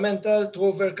fundamental to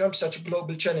overcome such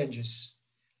global challenges.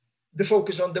 The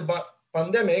focus on the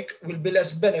pandemic will be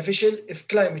less beneficial if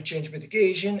climate change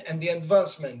mitigation and the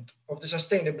advancement of the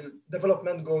Sustainable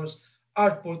Development Goals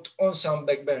are put on some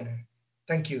back burner.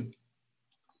 Thank you.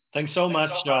 Thanks so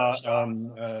much.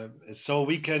 So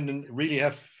we can really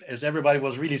have, as everybody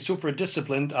was really super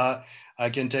disciplined, I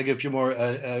can take a few more.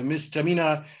 Ms.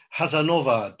 Tamina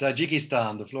Hasanova,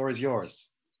 Tajikistan, the floor is yours.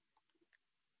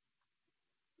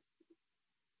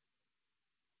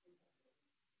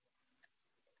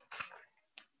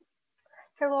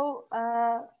 Hello,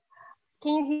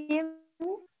 can you hear me?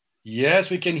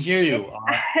 Yes, we can hear you.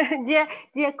 Yes.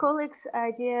 Dear colleagues,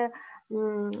 dear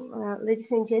ladies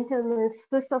and gentlemen,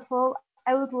 first of all,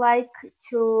 I would like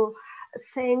to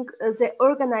thank the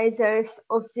organizers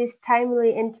of this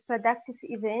timely and productive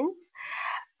event.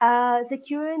 The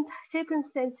current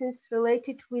circumstances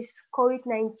related with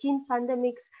COVID-19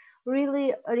 pandemics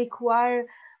really require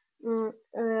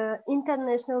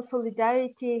international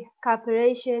solidarity,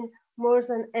 cooperation more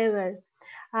than ever.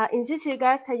 In this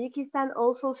regard, Tajikistan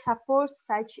also supports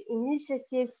such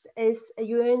initiatives as a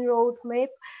UN roadmap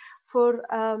for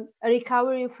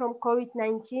recovery from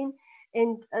COVID-19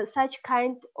 and such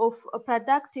kind of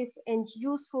productive and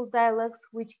useful dialogues,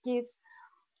 which gives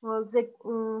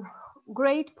the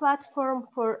great platform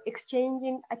for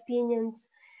exchanging opinions,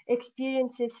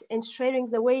 experiences, and sharing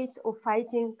the ways of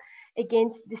fighting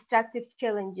against destructive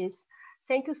challenges.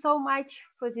 Thank you so much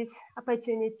for this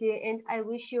opportunity, and I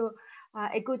wish you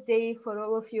a good day for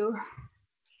all of you.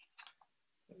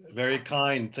 Very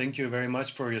kind. Thank you very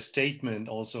much for your statement.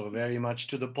 Also very much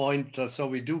to the point. So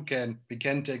we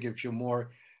can take a few more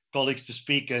colleagues to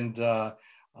speak. And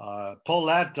Paul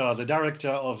Ladd, the director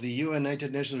of the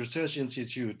United Nations Research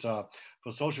Institute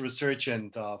for Social Research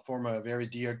and former very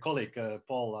dear colleague.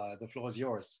 Paul, the floor is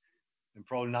yours. And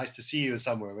probably nice to see you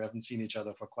somewhere. We haven't seen each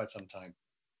other for quite some time.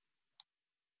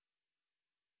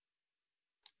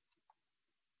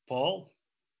 Paul,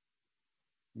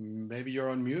 maybe you're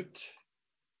on mute.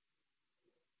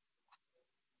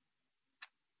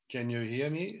 Can you hear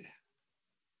me?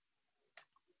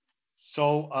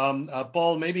 So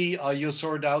Paul, maybe you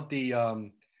sort out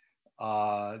the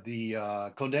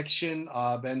the connection.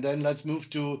 And then let's move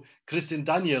to Kristin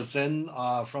Danielsen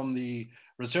from the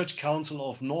Research Council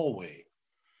of Norway.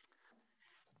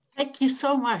 Thank you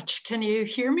so much. Can you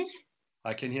hear me?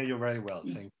 I can hear you very well,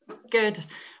 thank you. Good.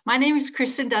 My name is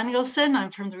Kristin Danielsen. I'm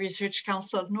from the Research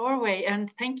Council of Norway,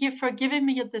 and thank you for giving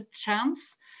me the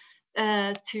chance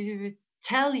to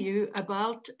tell you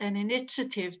about an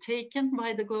initiative taken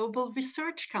by the Global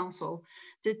Research Council,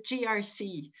 the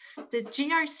GRC. The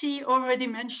GRC, already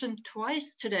mentioned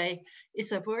twice today,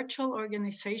 is a virtual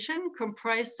organization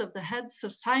comprised of the heads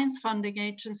of science funding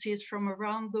agencies from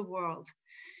around the world.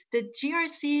 The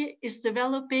GRC is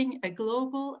developing a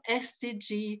global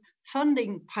SDG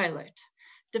funding pilot.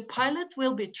 The pilot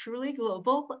will be truly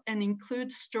global and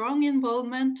include strong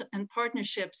involvement and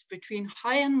partnerships between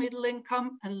high and middle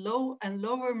income and low and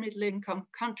lower middle income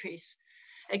countries.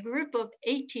 A group of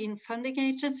 18 funding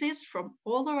agencies from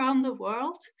all around the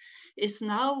world is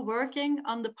now working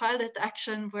on the pilot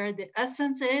action, where the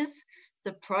essence is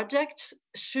the project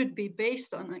should be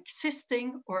based on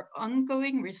existing or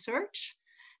ongoing research,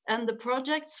 and the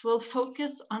projects will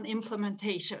focus on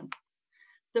implementation.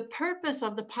 The purpose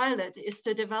of the pilot is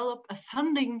to develop a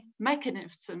funding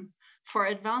mechanism for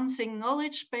advancing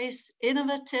knowledge-based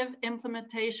innovative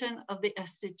implementation of the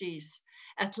SDGs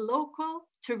at local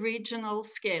to regional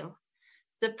scale.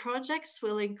 The projects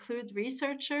will include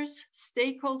researchers,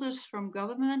 stakeholders from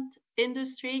government,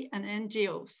 industry, and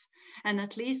NGOs, and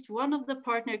at least one of the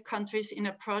partner countries in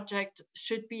a project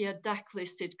should be a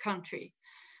DAC-listed country.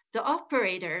 The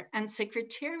operator and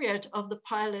secretariat of the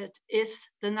pilot is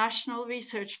the National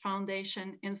Research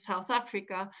Foundation in South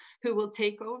Africa, who will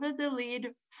take over the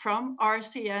lead from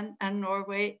RCN and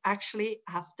Norway actually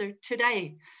after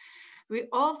today. We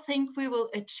all think we will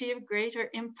achieve greater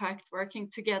impact working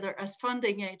together as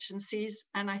funding agencies,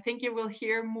 and I think you will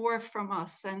hear more from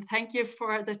us. And thank you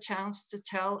for the chance to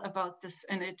tell about this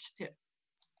initiative.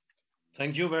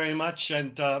 Thank you very much.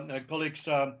 And colleagues,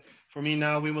 for me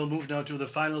now, we will move now to the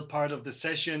final part of the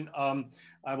session.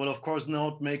 I will, of course,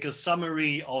 not make a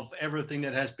summary of everything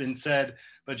that has been said,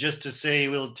 but just to say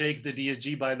we'll take the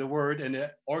DSG by the word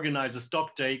and organize a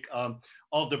stock take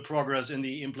of the progress in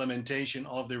the implementation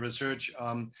of the research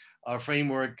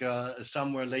framework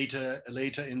somewhere later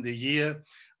in the year.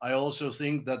 I also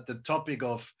think that the topic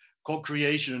of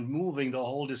co-creation and moving the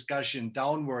whole discussion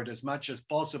downward as much as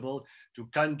possible to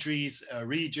countries,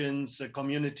 regions,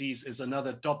 communities is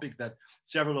another topic that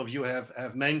several of you have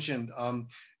mentioned.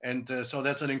 So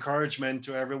that's an encouragement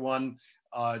to everyone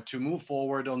to move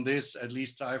forward on this. At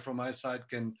least I, from my side,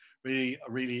 can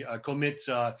really commit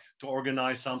to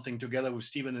organize something together with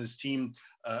Stephen and his team,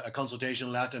 a consultation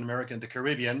in Latin America and the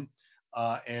Caribbean.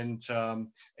 And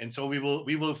so we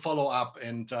will follow up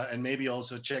and maybe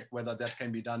also check whether that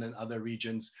can be done in other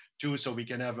regions too, so we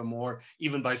can have a more,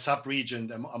 even by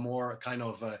sub-region, a more kind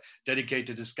of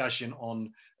dedicated discussion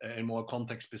on and more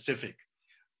context specific.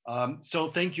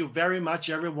 So thank you very much,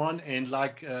 everyone. And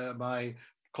like my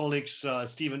colleagues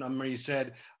Stephen and Marie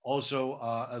said, also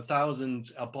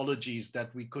 1,000 apologies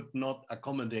that we could not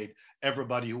accommodate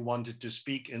everybody who wanted to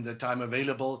speak in the time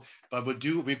available, but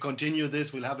we continue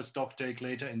this. We'll have a stock take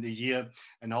later in the year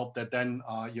and hope that then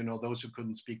those who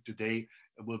couldn't speak today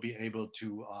will be able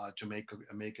to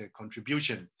make a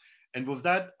contribution. And with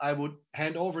that, I would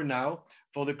hand over now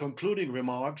for the concluding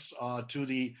remarks to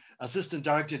the Assistant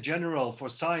Director General for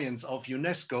Science of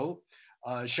UNESCO,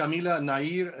 Shamila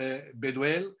Nair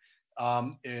Bedouel,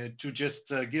 to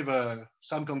just give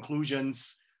some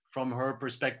conclusions from her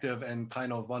perspective and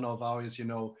kind of one of our,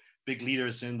 big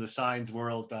leaders in the science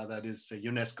world, that is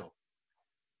UNESCO.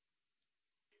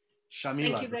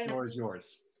 Shamila, the floor is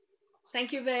yours.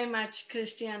 Thank you very much,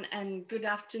 Christian, and good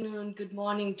afternoon, good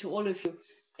morning to all of you.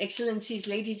 Excellencies,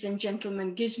 ladies and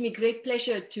gentlemen, gives me great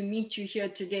pleasure to meet you here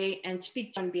today and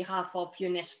speak on behalf of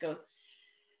UNESCO.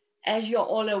 As you're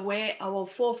all aware, our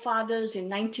forefathers in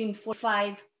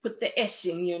 1945 put the S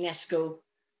in UNESCO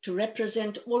to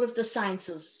represent all of the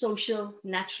sciences, social,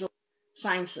 natural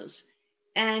sciences.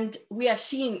 And we have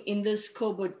seen in this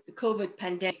COVID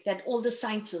pandemic that all the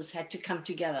sciences had to come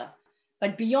together.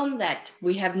 But beyond that,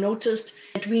 we have noticed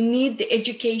that we need the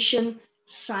education,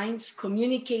 science,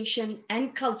 communication,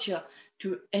 and culture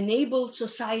to enable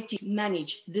society to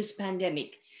manage this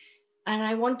pandemic. And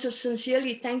I want to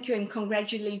sincerely thank you and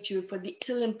congratulate you for the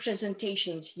excellent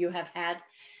presentations you have had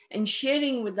and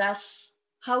sharing with us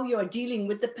how you are dealing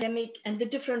with the pandemic and the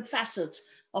different facets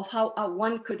of how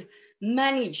one could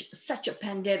manage such a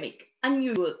pandemic,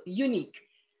 unusual, unique,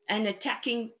 and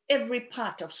attacking every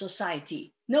part of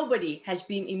society. Nobody has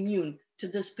been immune to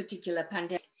this particular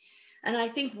pandemic. And I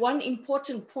think one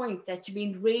important point that's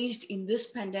been raised in this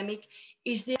pandemic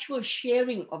is the actual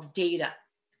sharing of data.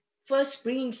 First,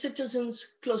 bringing citizens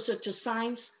closer to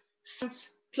science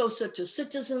closer to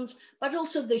citizens, but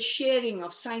also the sharing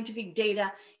of scientific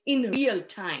data in real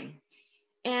time.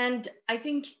 And I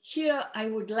think here I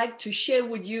would like to share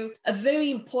with you a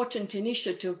very important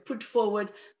initiative put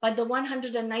forward by the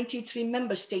 193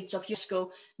 member states of UNESCO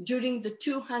during the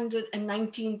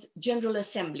 219th General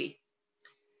Assembly.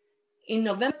 In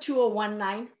November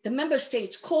 2019, the member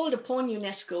states called upon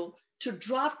UNESCO to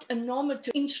draft a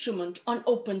normative instrument on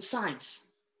open science.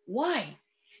 Why?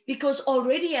 Because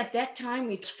already at that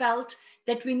time it's felt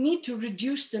that we need to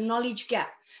reduce the knowledge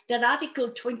gap. That Article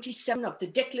 27 of the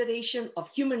Declaration of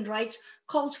Human Rights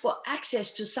calls for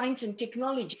access to science and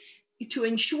technology to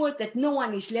ensure that no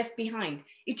one is left behind.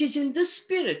 It is in this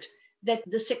spirit that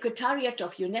the Secretariat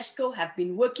of UNESCO have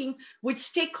been working with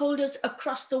stakeholders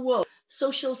across the world,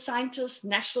 social scientists,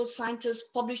 national scientists,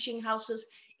 publishing houses,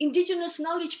 indigenous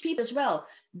knowledge people as well,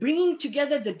 bringing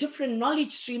together the different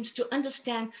knowledge streams to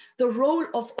understand the role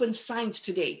of open science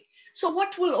today. So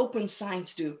what will open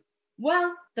science do?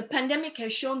 Well, the pandemic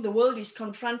has shown the world is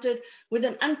confronted with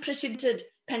an unprecedented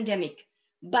pandemic,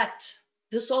 but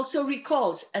this also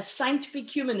recalls a scientific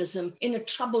humanism in a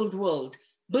troubled world.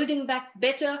 Building back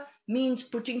better means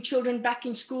putting children back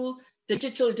in school. The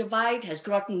digital divide has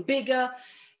gotten bigger.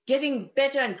 Getting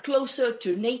better and closer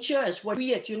to nature, as what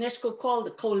we at UNESCO call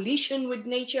the coalition with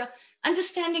nature,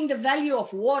 understanding the value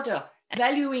of water, and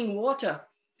valuing water.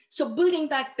 So building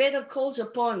back better calls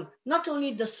upon not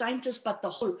only the scientists, but the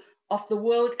whole of the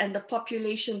world and the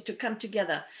population to come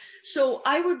together. So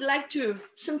I would like to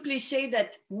simply say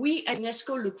that we at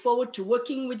UNESCO look forward to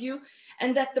working with you,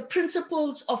 and that the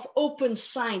principles of open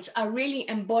science are really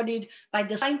embodied by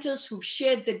the scientists who've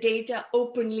shared the data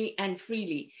openly and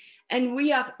freely. And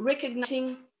we are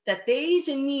recognizing that there is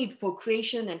a need for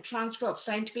creation and transfer of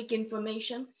scientific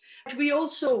information. But we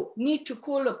also need to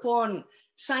call upon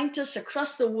scientists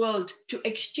across the world to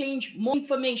exchange more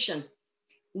information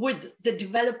with the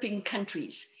developing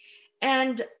countries.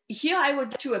 And here I would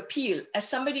like to appeal, as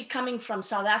somebody coming from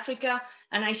South Africa,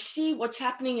 and I see what's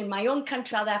happening in my own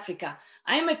country, South Africa.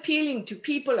 I am appealing to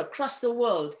people across the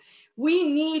world. We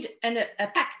need a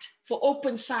pact for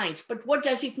open science, but what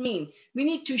does it mean? We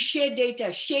need to share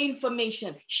data, share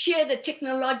information, share the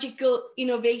technological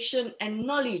innovation and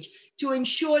knowledge to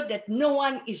ensure that no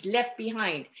one is left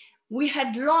behind. We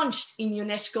had launched in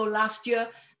UNESCO last year,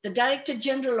 the Director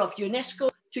General of UNESCO,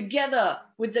 together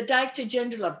with the Director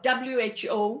General of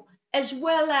WHO, as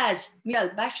well as Michelle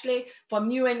Bachelet from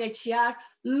UNHCR,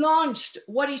 launched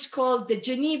what is called the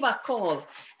Geneva Call.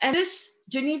 And this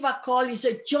Geneva Call is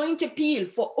a joint appeal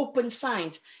for open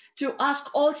science to ask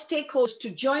all stakeholders to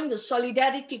join the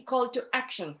solidarity call to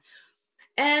action.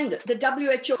 And the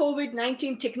WHO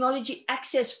COVID-19 Technology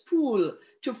Access Pool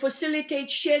to facilitate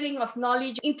sharing of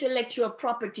knowledge, intellectual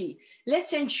property.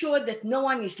 Let's ensure that no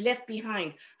one is left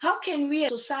behind. How can we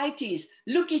as societies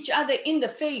look each other in the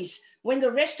face when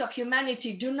the rest of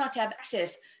humanity do not have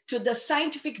access to the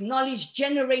scientific knowledge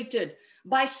generated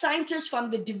by scientists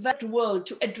from the developed world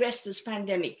to address this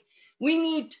pandemic? We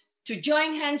need to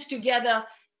join hands together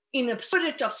in a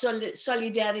spirit of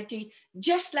solidarity,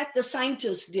 just like the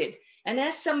scientists did. And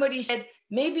as somebody said,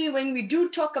 maybe when we do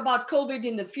talk about COVID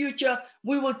in the future,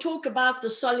 we will talk about the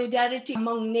solidarity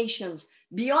among nations,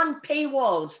 beyond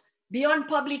paywalls, beyond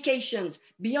publications,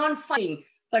 beyond funding,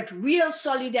 but real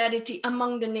solidarity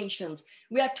among the nations.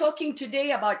 We are talking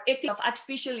today about ethics of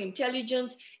artificial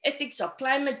intelligence, ethics of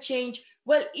climate change.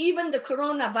 Well, even the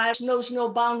coronavirus knows no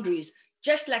boundaries,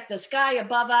 just like the sky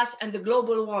above us and the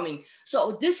global warming.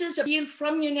 So this is a appeal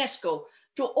from UNESCO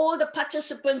to all the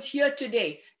participants here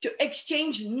today to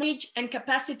exchange knowledge and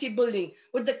capacity building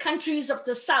with the countries of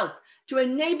the South to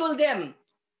enable them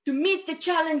to meet the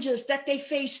challenges that they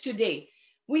face today.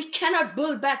 We cannot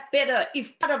build back better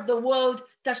if part of the world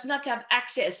does not have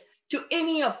access to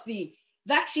any of the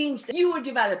vaccines that you are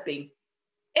developing.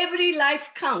 Every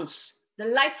life counts, the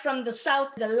life from the South,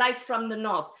 the life from the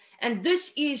North. And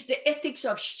this is the ethics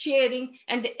of sharing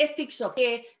and the ethics of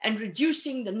care and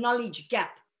reducing the knowledge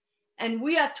gap. And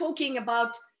we are talking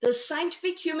about the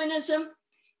scientific humanism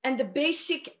and the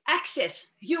basic access,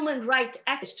 human right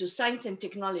access to science and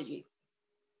technology.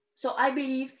 So I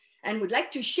believe and would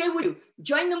like to share with you,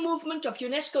 join the movement of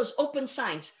UNESCO's open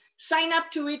science, sign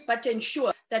up to it, but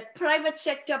ensure that private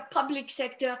sector, public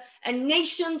sector, and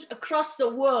nations across the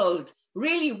world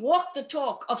really walk the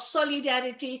talk of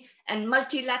solidarity and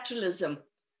multilateralism.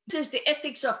 This is the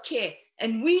ethics of care,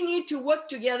 and we need to work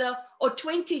together or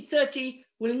 2030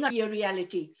 will not be a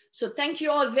reality. So thank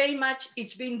you all very much.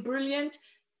 It's been brilliant.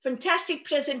 fantastic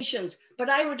presentations, but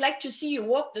I would like to see you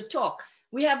walk the talk.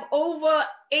 We have over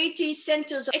 80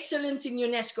 centers of excellence in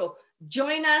UNESCO.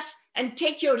 Join us and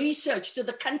take your research to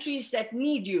the countries that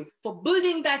need you. For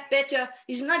building back better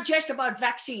is not just about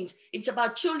vaccines. It's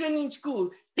about children in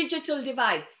school, digital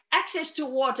divide, access to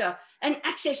water and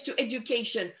access to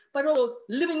education, but also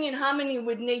living in harmony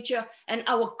with nature and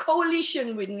our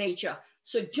coalition with nature.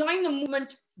 So join the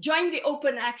movement, join the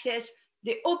open access,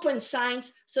 the open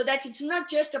science, so that it's not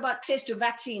just about access to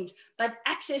vaccines, but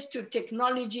access to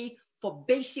technology for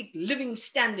basic living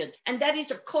standards. And that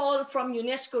is a call from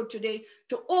UNESCO today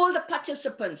to all the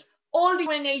participants, all the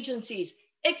UN agencies,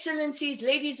 excellencies,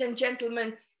 ladies and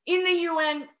gentlemen, in the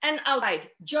UN and outside.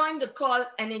 Join the call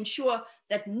and ensure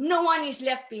that no one is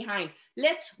left behind.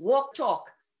 Let's walk talk.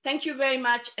 Thank you very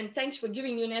much. And thanks for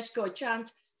giving UNESCO a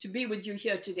chance to be with you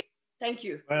here today. Thank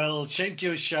you. Well, thank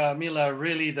you, Shamila.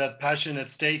 Really, that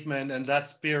passionate statement and that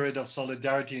spirit of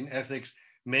solidarity and ethics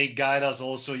may guide us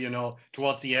also, you know,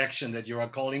 towards the action that you are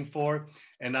calling for.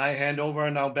 And I hand over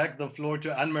now back the floor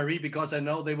to Anne-Marie, because I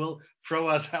know they will throw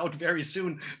us out very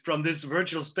soon from this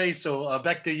virtual space. So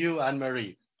back to you,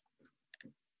 Anne-Marie.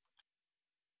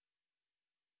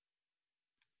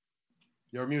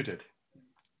 You're muted.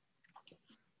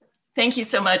 Thank you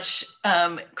so much,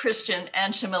 Christian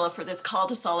and Shamila, for this call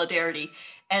to solidarity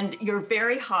and your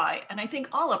very high, and I think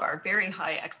all of our very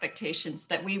high expectations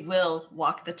that we will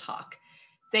walk the talk.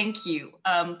 Thank you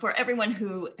for everyone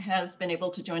who has been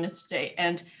able to join us today.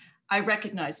 And I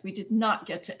recognize we did not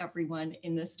get to everyone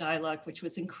in this dialogue, which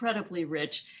was incredibly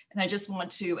rich. And I just want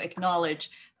to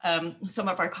acknowledge some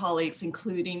of our colleagues,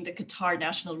 including the Qatar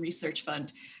National Research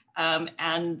Fund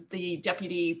and the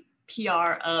Deputy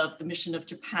PR of the Mission of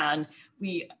Japan.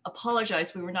 We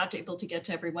apologize, we were not able to get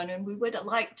to everyone, and we would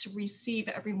like to receive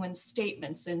everyone's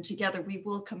statements. And together we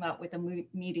will come out with a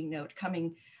meeting note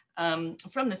coming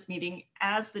from this meeting,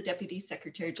 as the Deputy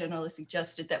Secretary General has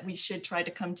suggested, that we should try to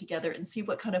come together and see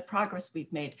what kind of progress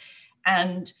we've made.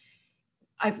 And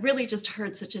I've really just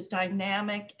heard such a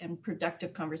dynamic and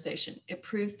productive conversation. It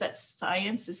proves that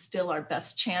science is still our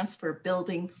best chance for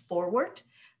building forward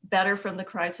better from the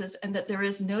crisis, and that there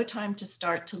is no time to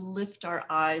start to lift our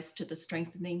eyes to the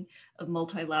strengthening of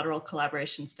multilateral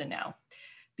collaborations than now.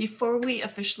 Before we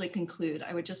officially conclude,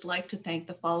 I would just like to thank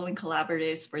the following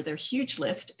collaborators for their huge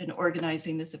lift in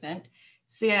organizing this event: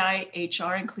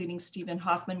 CIHR, including Stephen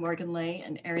Hoffman, Morgan Lay,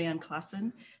 and Ariane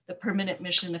Klassen; the Permanent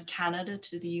Mission of Canada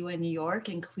to the UN New York,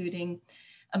 including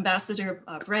Ambassador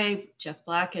Bray, Jeff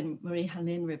Black, and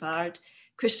Marie-Helene Rivard;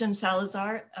 Christian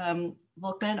Salazar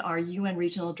Volkman, our UN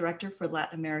Regional Director for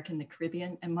Latin America and the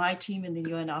Caribbean; and my team in the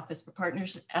UN Office for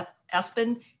Partners,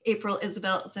 Aspen, April,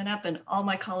 Isabel, Zenep, and all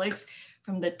my colleagues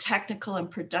from the technical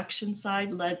and production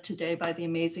side, led today by the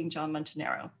amazing John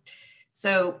Montanaro.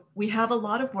 So we have a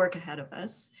lot of work ahead of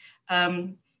us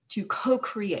to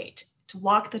co-create, to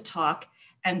walk the talk,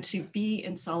 and to be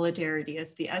in solidarity.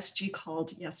 As the SG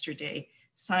called yesterday,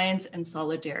 science and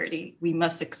solidarity, we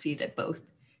must succeed at both.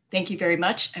 Thank you very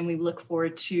much, and we look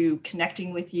forward to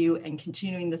connecting with you and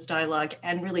continuing this dialogue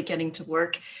and really getting to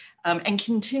work and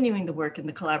continuing the work and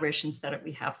the collaborations that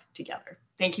we have together.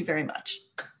 Thank you very much.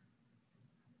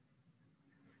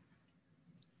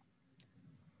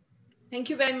 Thank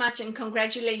you very much, and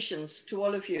congratulations to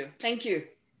all of you. Thank you.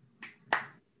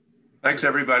 Thanks,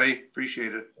 everybody.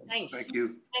 Appreciate it. Thanks. Thank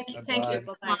you. Thank you. Thank you.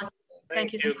 Bye-bye.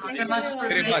 Thank you very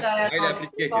much. Highly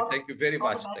appreciate it. Thank you very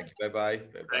much. Thank you. Bye-bye.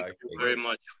 Bye-bye. Thank you very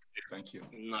much. Thank you.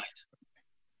 Good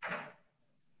night.